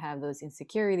definitely have those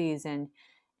insecurities and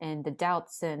the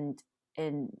doubts and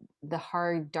the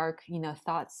hard, dark,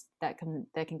 thoughts that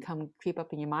can come creep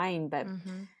up in your mind. But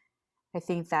Mm-hmm. I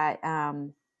think that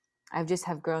I've just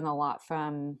have grown a lot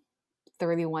from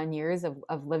 31 years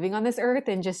of living on this earth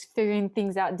and just figuring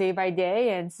things out day by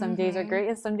day. And some days are Mm-hmm. great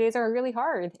and some days are really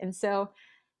hard. And so,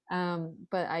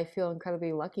 but I feel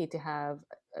incredibly lucky to have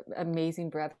amazing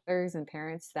brothers and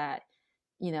parents that,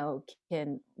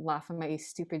 can laugh at my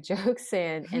stupid jokes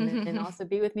and also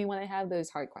be with me when I have those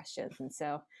hard questions. And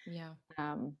so, Yeah.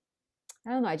 um,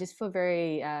 I don't know, I just feel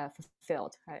very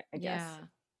fulfilled, I guess. Yeah.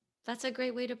 That's a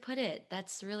great way to put it.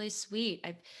 That's really sweet.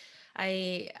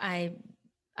 I I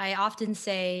I often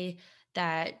say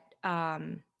that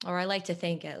or I like to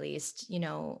think at least,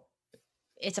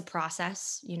 it's a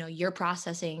process. You're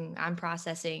processing, I'm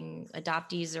processing,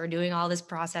 adoptees are doing all this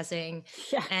processing.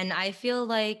 Yeah, And I feel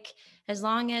like as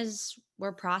long as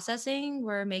we're processing,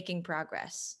 we're making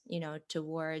progress,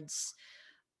 towards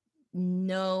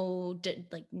no,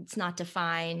 like it's not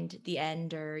defined the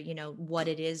end or, what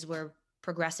it is we're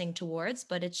progressing towards,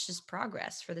 but it's just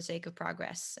progress for the sake of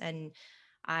progress. And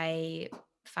I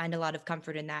find a lot of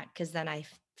comfort in that because then I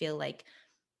feel like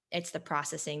it's the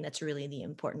processing that's really the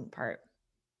important part.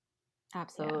 Yeah.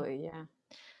 absolutely. Yeah.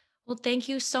 Well, thank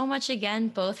you so much again,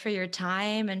 both for your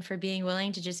time and for being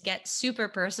willing to just get super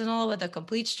personal with a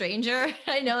complete stranger.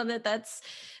 I know that that's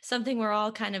something we're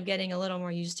all kind of getting a little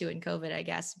more used to in COVID, I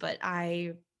guess, but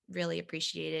I really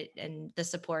appreciate it and the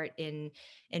support in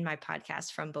my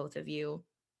podcast from both of you.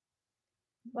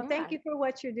 Well, thank Yeah, you for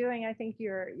what you're doing. I think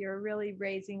you're really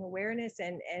raising awareness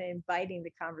and inviting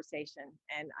the conversation.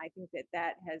 And I think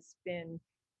that has been,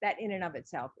 that in and of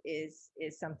itself is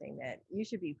something that you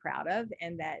should be proud of,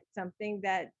 and that something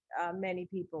that many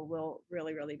people will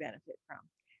really benefit from,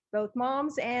 both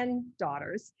moms and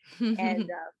daughters. And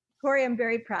Corrie, I'm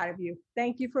very proud of you.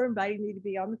 Thank you for inviting me to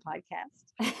be on the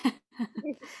podcast.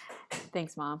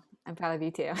 thanks, Mom. I'm proud of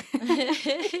you too.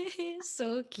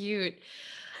 So cute.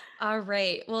 All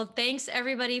right. Well, thanks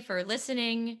everybody for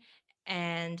listening.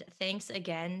 And thanks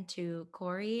again to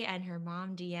Corrie and her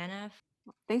mom, Deanna.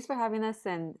 Thanks for having us,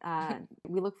 and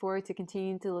we look forward to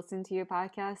continuing to listen to your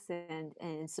podcast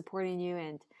and supporting you,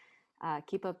 and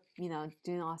keep up,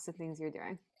 doing awesome things you're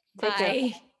doing. Take care.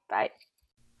 Bye. Bye.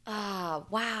 Ah,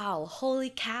 wow.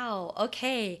 Holy cow.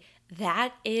 Okay.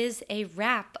 That is a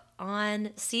wrap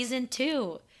on season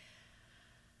 2.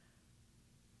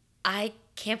 I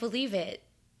can't believe it.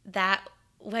 That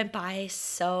went by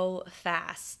so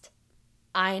fast.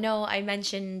 I know I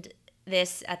mentioned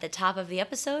this at the top of the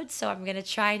episode, so I'm going to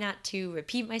try not to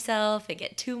repeat myself and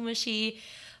get too mushy,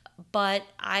 but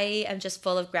I am just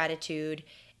full of gratitude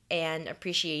and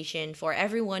appreciation for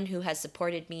everyone who has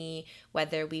supported me,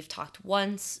 whether we've talked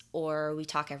once or we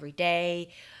talk every day.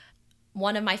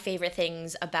 One of my favorite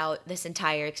things about this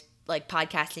entire like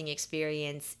podcasting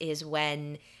experience is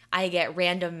when I get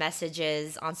random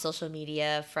messages on social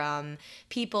media from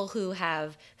people who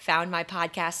have found my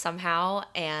podcast somehow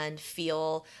and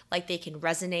feel like they can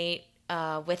resonate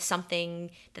with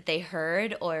something that they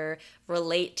heard or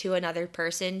relate to another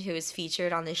person who is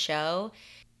featured on the show.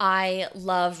 I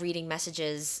love reading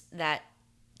messages that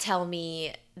tell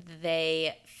me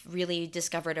they really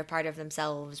discovered a part of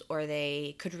themselves, or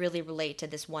they could really relate to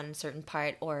this one certain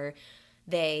part, or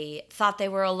they thought they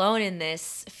were alone in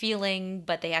this feeling,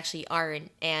 but they actually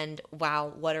aren't. And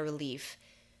wow, what a relief.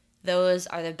 Those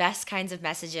are the best kinds of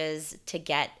messages to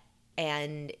get.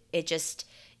 And it just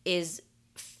is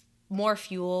more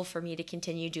fuel for me to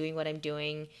continue doing what I'm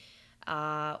doing,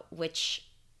 which,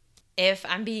 if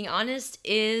I'm being honest,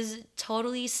 is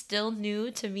totally still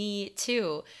new to me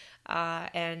too.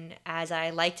 And as I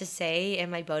like to say in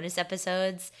my bonus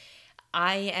episodes,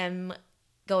 I am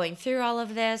going through all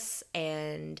of this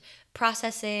and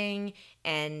processing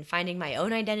and finding my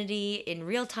own identity in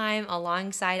real time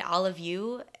alongside all of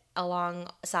you,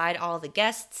 alongside all the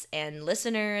guests and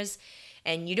listeners.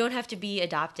 And you don't have to be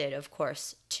adopted, of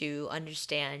course, to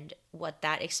understand what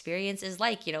that experience is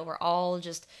like. You know, we're all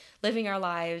just living our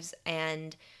lives,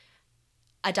 and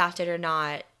adopted or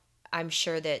not, I'm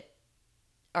sure that,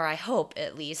 or I hope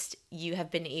at least, you have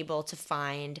been able to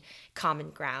find common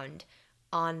ground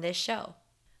on this show.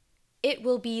 It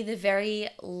will be the very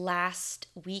last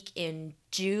week in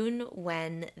June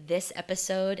when this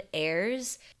episode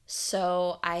airs.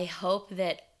 So I hope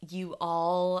that you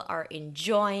all are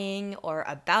enjoying or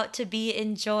about to be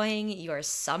enjoying your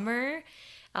summer.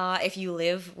 If you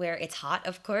live where it's hot,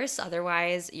 of course.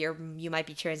 Otherwise, you might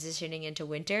be transitioning into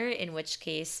winter, in which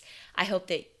case I hope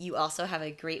that you also have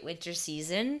a great winter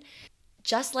season.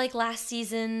 Just like last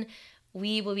season,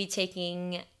 we will be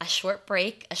taking a short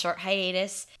break, a short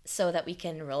hiatus, so that we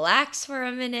can relax for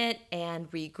a minute and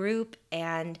regroup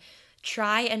and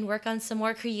try and work on some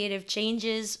more creative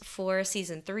changes for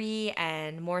season 3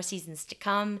 and more seasons to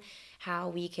come, how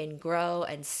we can grow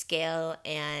and scale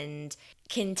and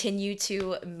continue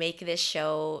to make this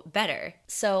show better.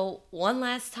 So one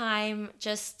last time,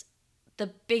 just the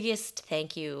biggest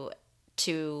thank you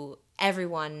to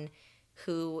everyone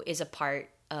who is a part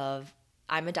of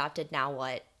I'm Adopted, Now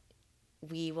What?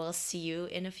 We will see you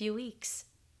in a few weeks.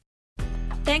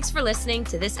 Thanks for listening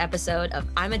to this episode of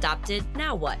I'm Adopted,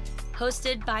 Now What?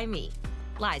 Hosted by me,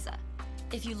 Liza.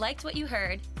 If you liked what you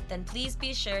heard, then please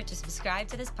be sure to subscribe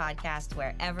to this podcast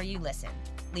wherever you listen.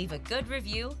 Leave a good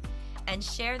review and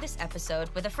share this episode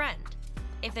with a friend.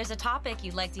 If there's a topic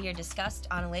you'd like to hear discussed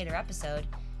on a later episode,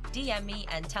 DM me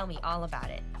and tell me all about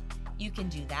it. You can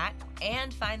do that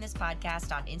and find this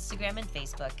podcast on Instagram and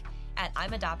Facebook at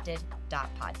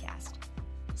I'mAdopted.podcast.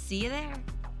 See you there.